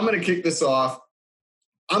 so I'm going to kick this off.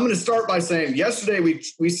 I'm going to start by saying yesterday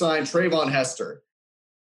we signed Trayvon Hester.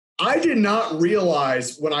 I did not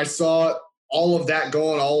realize when I saw all of that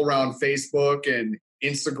going all around Facebook and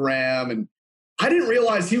Instagram, and I didn't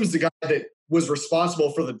realize he was the guy that was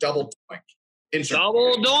responsible for the double doink.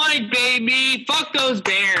 Double doink, baby. Fuck those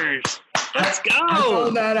Bears. Let's go. I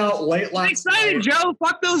found that out late last night. I'm excited, Joe.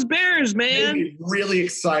 Fuck those Bears, man. Made me really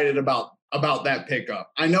excited about that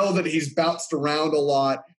pickup. I know that he's bounced around a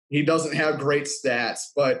lot. He doesn't have great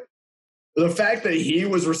stats, but the fact that he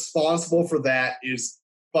was responsible for that is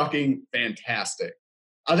fucking fantastic.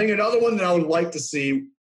 I think another one that I would like to see,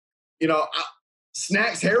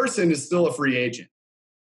 Snacks Harrison is still a free agent.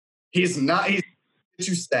 He's 2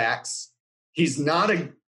 sacks. He's not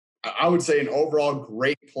I would say an overall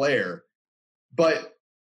great player, but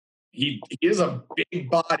he is a big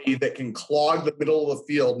body that can clog the middle of the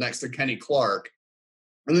field next to Kenny Clark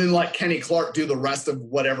and then let Kenny Clark do the rest of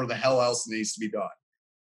whatever the hell else needs to be done.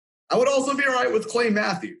 I would also be all right with Clay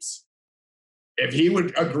Matthews if he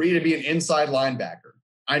would agree to be an inside linebacker.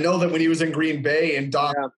 I know that when he was in Green Bay and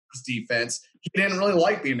Doc's defense, he didn't really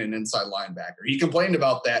like being an inside linebacker. He complained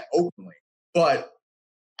about that openly. But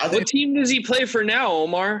what team does he play for now,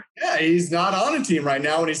 Omar? Yeah, he's not on a team right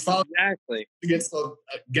now, and he's fouled against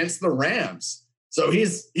the Rams. So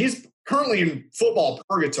he's currently in football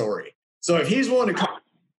purgatory. So if he's willing to come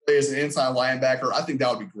play as an inside linebacker, I think that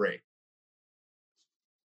would be great.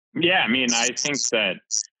 Yeah, I mean, I think that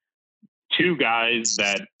 2 guys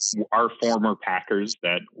that are former Packers,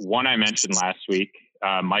 that one I mentioned last week,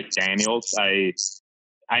 Mike Daniels.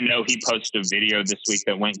 I know he posted a video this week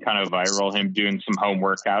that went kind of viral, him doing some home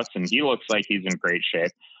workouts, and he looks like he's in great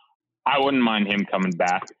shape. I wouldn't mind him coming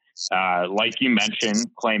back. Like you mentioned,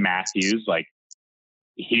 Clay Matthews,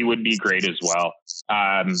 he would be great as well.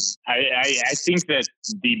 I think that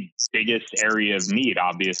the biggest area of need,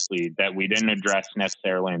 obviously, that we didn't address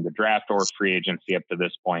necessarily in the draft or free agency up to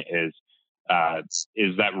this point is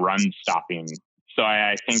that run stopping. So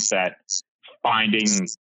I think that finding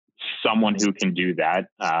someone who can do that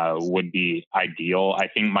would be ideal. I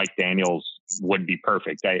think Mike Daniels would be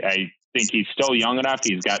perfect. I think he's still young enough.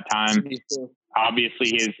 He's got time. Obviously,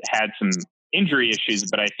 he's had some injury issues,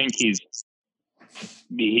 but I think he's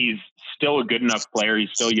still a good enough player.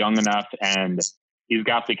 He's still young enough, and he's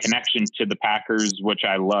got the connection to the Packers, which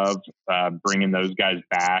I love, bringing those guys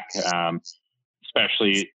back,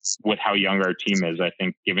 especially with how young our team is. I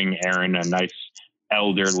think giving Aaron a nice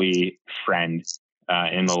elderly friend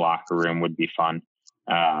in the locker room would be fun.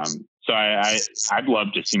 So I'd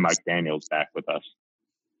love to see Mike Daniels back with us.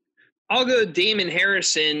 I'll go Damon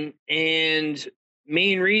Harrison, and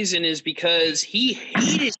main reason is because he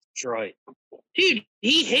hated Detroit. Dude,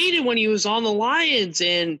 he hated when he was on the Lions,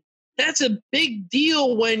 and that's a big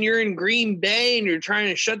deal when you're in Green Bay and you're trying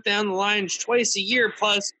to shut down the Lions twice a year.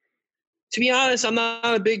 Plus, to be honest, I'm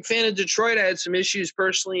not a big fan of Detroit. I had some issues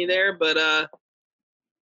personally there, but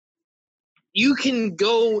you can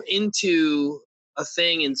go into a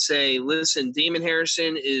thing and say, listen, Damon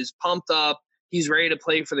Harrison is pumped up. He's ready to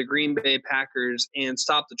play for the Green Bay Packers and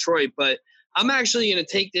stop Detroit. But I'm actually going to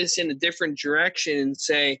take this in a different direction and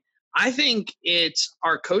say, I think it's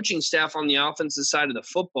our coaching staff on the offensive side of the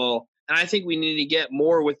football, and I think we need to get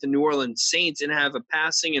more with the New Orleans Saints and have a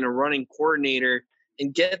passing and a running coordinator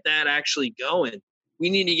and get that actually going. We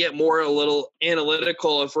need to get more a little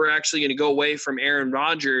analytical if we're actually going to go away from Aaron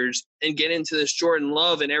Rodgers and get into this Jordan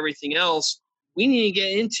Love and everything else. We need to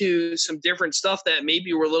get into some different stuff that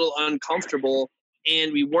maybe we're a little uncomfortable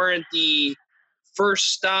and we weren't the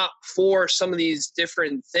first stop for some of these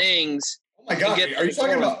different things. Oh my God, are you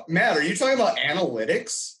talking about, Matt, are you talking about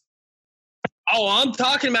analytics? Oh, I'm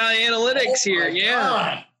talking about analytics here.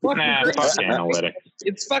 Yeah. Fuck analytics.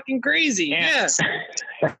 It's fucking crazy. Yeah.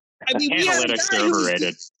 I mean, analytics are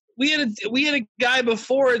overrated. We had a guy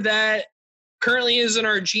before that currently isn't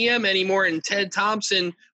our GM anymore, and Ted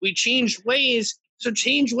Thompson. We changed ways So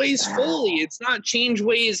change ways fully. It's not change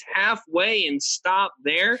ways halfway and stop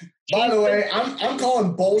there. By the way, I'm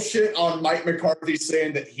calling bullshit on Mike McCarthy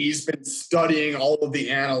saying that he's been studying all of the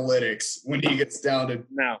analytics when he gets down to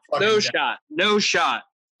no shot.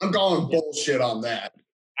 I'm calling bullshit on that.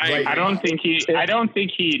 I don't think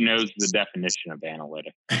he knows the definition of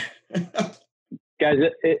analytics. Guys,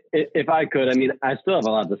 if I could, I mean, I still have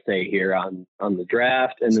a lot to say here on the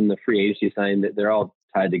draft and then the free agency signing. That they're all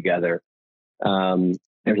tied together.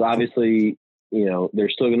 There's obviously,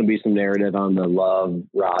 there's still going to be some narrative on the Love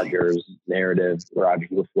Rodgers narrative, Rodgers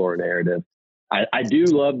LaFleur narrative. I do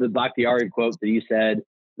love the Bakhtiari quote that you said,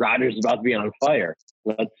 Rodgers is about to be on fire.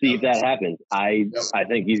 Let's see if that happens. I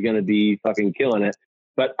think he's going to be fucking killing it.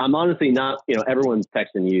 But I'm honestly not, everyone's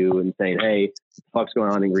texting you and saying, hey, what the fuck's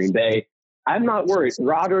going on in Green Bay? I'm not worried.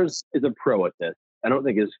 Rodgers is a pro at this. I don't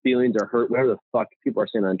think his feelings are hurt, whatever the fuck people are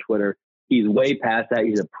saying on Twitter. He's way past that.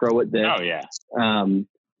 He's a pro at this. Oh, yeah.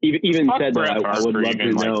 Even said that I would love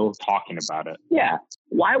to know. Talking about it. Yeah.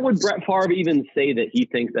 Why would Brett Favre even say that he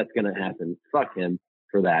thinks that's going to happen? Fuck him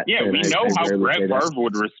for that. Yeah, we know how Brett Favre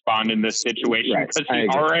would respond in this situation because he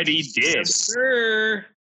already did. Yes, sir.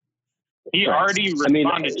 He already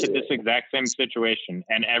responded to this exact same situation,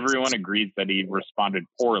 and everyone agrees that he responded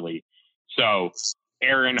poorly. So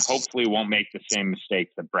Aaron hopefully won't make the same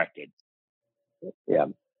mistakes that Brett did. Yeah.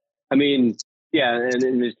 I mean, yeah,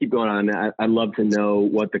 and just keep going on. I'd love to know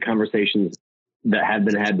what the conversations that have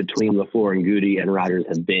been had between LaFleur and Goody and Rodgers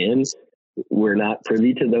have been. We're not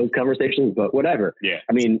privy to those conversations, but whatever. Yeah.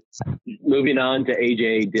 I mean, moving on to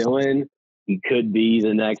A.J. Dillon, he could be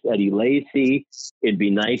the next Eddie Lacy. It'd be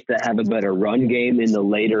nice to have a better run game in the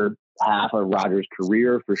later half of Rodgers'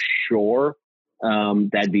 career for sure.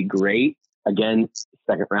 That'd be great. Again,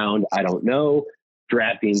 second round, I don't know.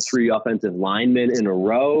 Drafting 3 offensive linemen in a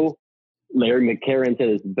row. Larry McCarron said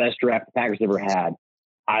it's the best draft the Packers ever had.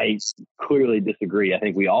 I clearly disagree. I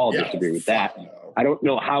think we all disagree with that. No. I don't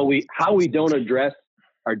know how we don't address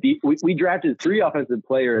our we drafted 3 offensive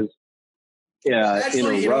players in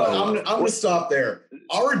a row. I'm going to stop there.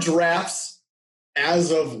 Our drafts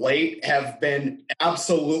as of late have been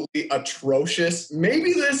absolutely atrocious.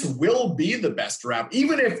 Maybe this will be the best draft,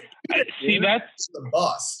 even if that's the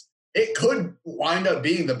bust. It could wind up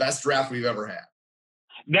being the best draft we've ever had.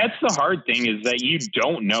 That's the hard thing, is that you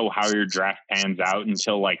don't know how your draft pans out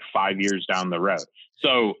until like 5 years down the road.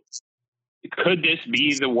 So could this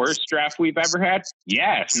be the worst draft we've ever had?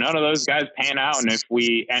 Yeah, if none of those guys pan out and if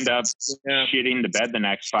we end up shitting the bed the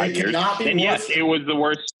next 5 years, then yes, it was the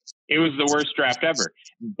worst. It was the worst draft ever.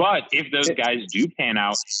 But if those guys do pan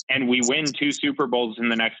out and we win 2 Super Bowls in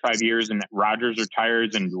the next 5 years and Rodgers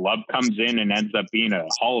retires and Love comes in and ends up being a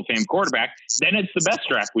Hall of Fame quarterback, then it's the best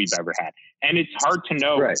draft we've ever had. And it's hard to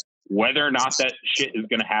know whether or not that shit is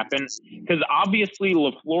going to happen, because obviously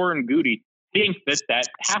LaFleur and Goody think that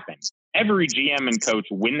happens. Every GM and coach,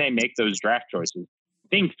 when they make those draft choices,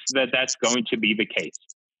 thinks that that's going to be the case.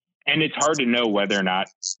 And it's hard to know whether or not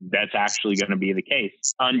that's actually going to be the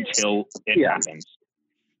case until it happens.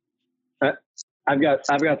 I've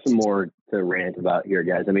got some more to rant about here,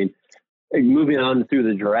 guys. I mean, moving on through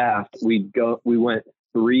the draft, we went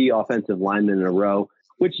 3 offensive linemen in a row,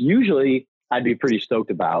 which usually I'd be pretty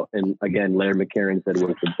stoked about. And again, Larry McCarron said it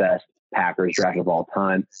was the best Packers draft of all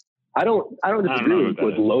time. I don't disagree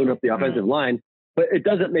with loading up the offensive line. But it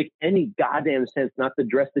doesn't make any goddamn sense not to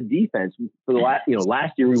address the defense. For the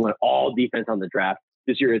last year we went all defense on the draft.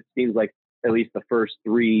 This year it seems like at least the first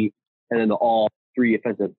 3, and then all 3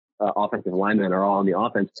 offensive linemen are all on the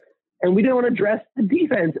offense. And we didn't want to address the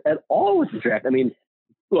defense at all with the draft. I mean,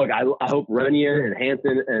 look, I hope Runyon and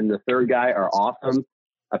Hanson and the third guy are awesome.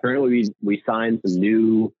 Apparently we signed some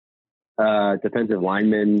new defensive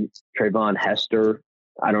linemen, Trayvon Hester.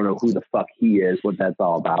 I don't know who the fuck he is, what that's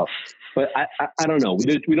all about. But I don't know.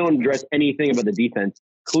 We don't address anything about the defense.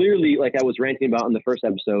 Clearly, like I was ranting about in the first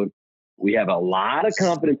episode, we have a lot of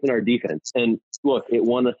confidence in our defense. And look, it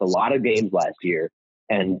won us a lot of games last year.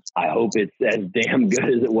 And I hope it's as damn good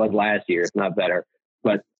as it was last year, if not better.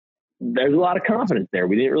 But there's a lot of confidence there.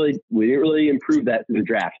 We didn't really improve that through the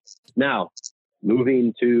draft. Now,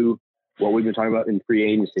 moving to what we've been talking about in free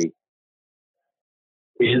agency.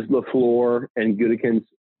 Is LaFleur and Gutekunst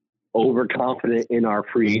overconfident in our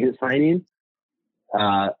free agent signing?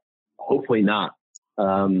 Hopefully not.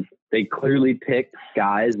 They clearly picked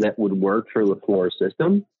guys that would work for LaFleur's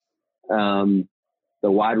system. The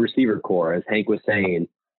wide receiver core, as Hank was saying,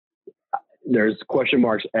 there's question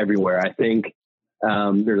marks everywhere. I think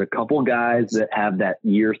there's a couple guys that have that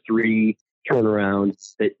year 3 turnaround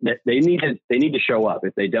that they need to show up.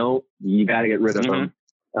 If they don't, you got to get rid of them.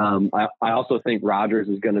 I also think Rodgers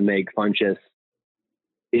is going to make Funchess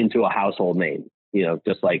into a household name,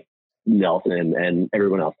 just like Nelson and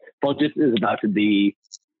everyone else. Funchess is about to be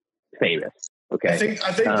famous. Okay. I think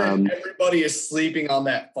that everybody is sleeping on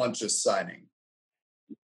that Funchess signing.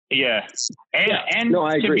 Yeah. And no,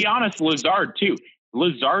 I to agree. be honest, Lazard too.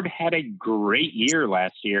 Lazard had a great year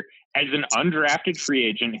last year as an undrafted free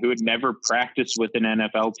agent who had never practiced with an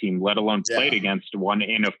NFL team, let alone played against one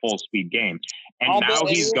in a full speed game. And now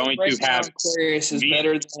he's going to have Aquarius is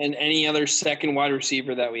better than any other second wide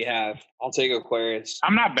receiver that we have. I'll take Aquarius.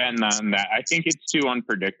 I'm not betting on that. I think it's too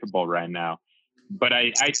unpredictable right now. But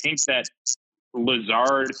I think that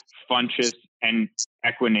Lazard, Funchess, and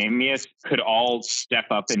Equanimeous could all step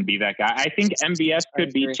up and be that guy. I think MVS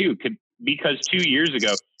could be too, because 2 years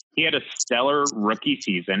ago, he had a stellar rookie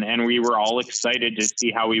season, and we were all excited to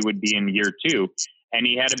see how he would be in year 2. And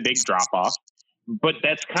he had a big drop off. But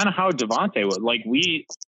that's kind of how Devontae was. Like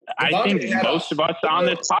I think most of us on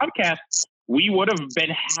this podcast, we would have been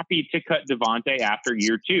happy to cut Devontae after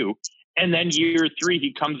year 2. And then year 3,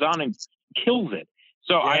 he comes on and kills it.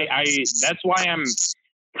 So I that's why I'm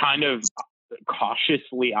kind of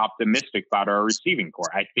cautiously optimistic about our receiving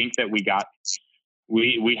core. I think that we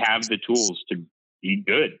have the tools to be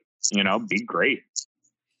good, be great.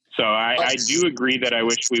 So I do agree that I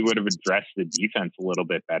wish we would have addressed the defense a little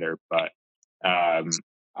bit better, but I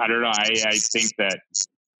don't know. I think that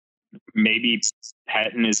maybe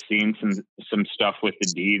Patton is seeing some stuff with the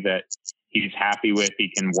D that he's happy with, he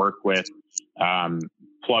can work with,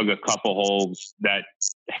 plug a couple holes that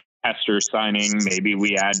Hester signing. Maybe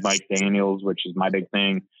we add Mike Daniels, which is my big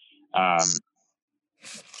thing. I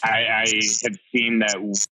have seen that,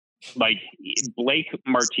 like Blake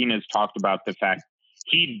Martinez talked about the fact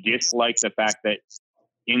he disliked the fact that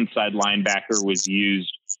inside linebacker was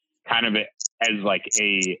used kind of as like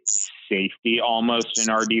a safety almost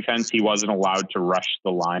in our defense. He wasn't allowed to rush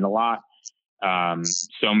the line a lot.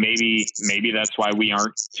 So maybe that's why we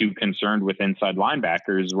aren't too concerned with inside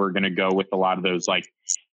linebackers. We're going to go with a lot of those like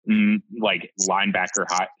linebacker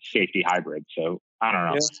safety hybrids. So I don't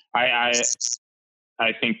know. Yeah.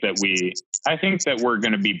 I think that we're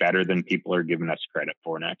going to be better than people are giving us credit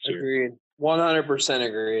for next year. Agreed. 100%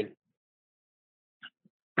 agreed.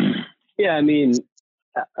 Yeah. I mean,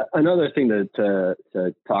 another thing to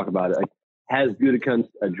talk about, like, has Gutekunst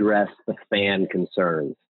addressed the fan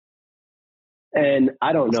concerns? And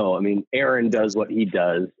I don't know. I mean, Aaron does what he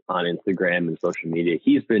does on Instagram and social media.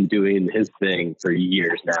 He's been doing his thing for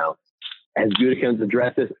years now. Has Gutekunst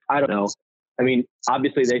addressed this? I don't know. I mean,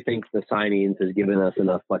 obviously they think the signings has given us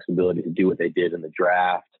enough flexibility to do what they did in the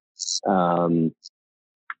draft.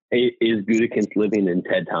 Is Gutekunst living in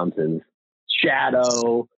Ted Thompson's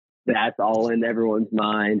shadow? That's all in everyone's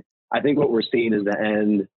mind. I think what we're seeing is the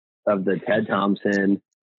end of the Ted Thompson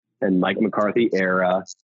and Mike McCarthy era.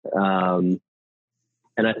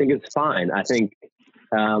 And I think it's fine. I think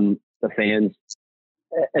the fans,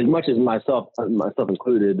 as much as myself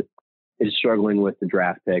included, is struggling with the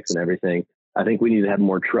draft picks and everything. I think we need to have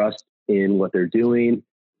more trust in what they're doing.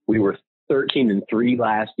 We were 13-3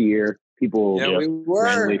 last year. People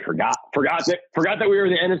randomly forgot that we were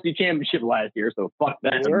in the NFC Championship last year. So fuck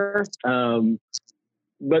that.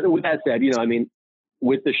 But with that said, I mean,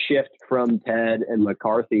 with the shift from Ted and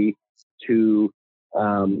McCarthy to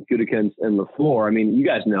Gutekunst and LaFleur, I mean, you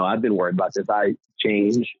guys know I've been worried about this.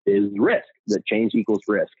 Change is risk. That change equals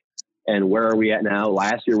risk. And where are we at now?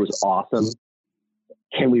 Last year was awesome.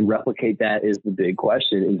 Can we replicate that is the big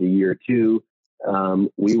question into year 2.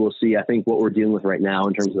 We will see. I think what we're dealing with right now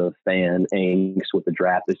in terms of fan angst with the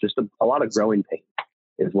draft is just a lot of growing pains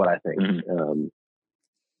is what I think. Mm-hmm.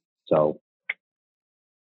 So.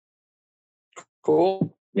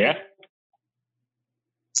 Cool. Yeah.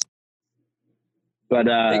 But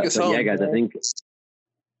yeah, guys, I think,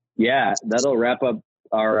 that'll wrap up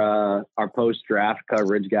our post-draft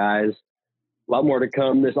coverage, guys. A lot more to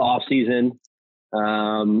come this off season.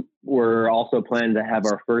 We're also planning to have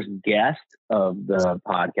our first guest of the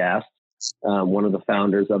podcast, one of the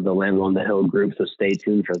founders of the Lamb on the Hill group. So stay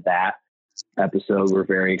tuned for that episode. We're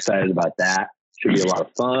very excited about that. Should be a lot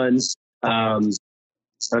of fun.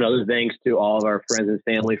 Another thanks to all of our friends and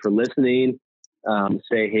family for listening.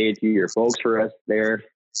 Say hey to your folks for us there.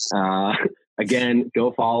 Again,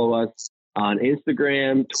 go follow us on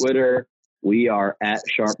Instagram, Twitter. We are at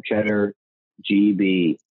Sharp Cheddar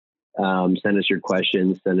GB. Send us your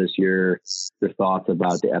questions. Send us your thoughts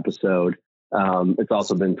about the episode. It's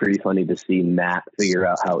also been pretty funny to see Matt figure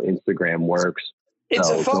out how Instagram works. It's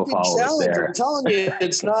a fucking challenge. I'm telling you,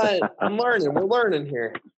 it's not. I'm learning. We're learning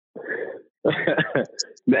here.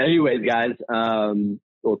 Anyways, guys,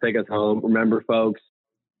 will take us home. Remember, folks,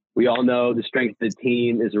 we all know the strength of the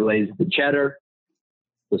team is related to the cheddar.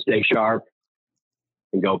 So stay sharp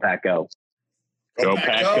and go Pack Go. Go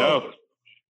Pack Go.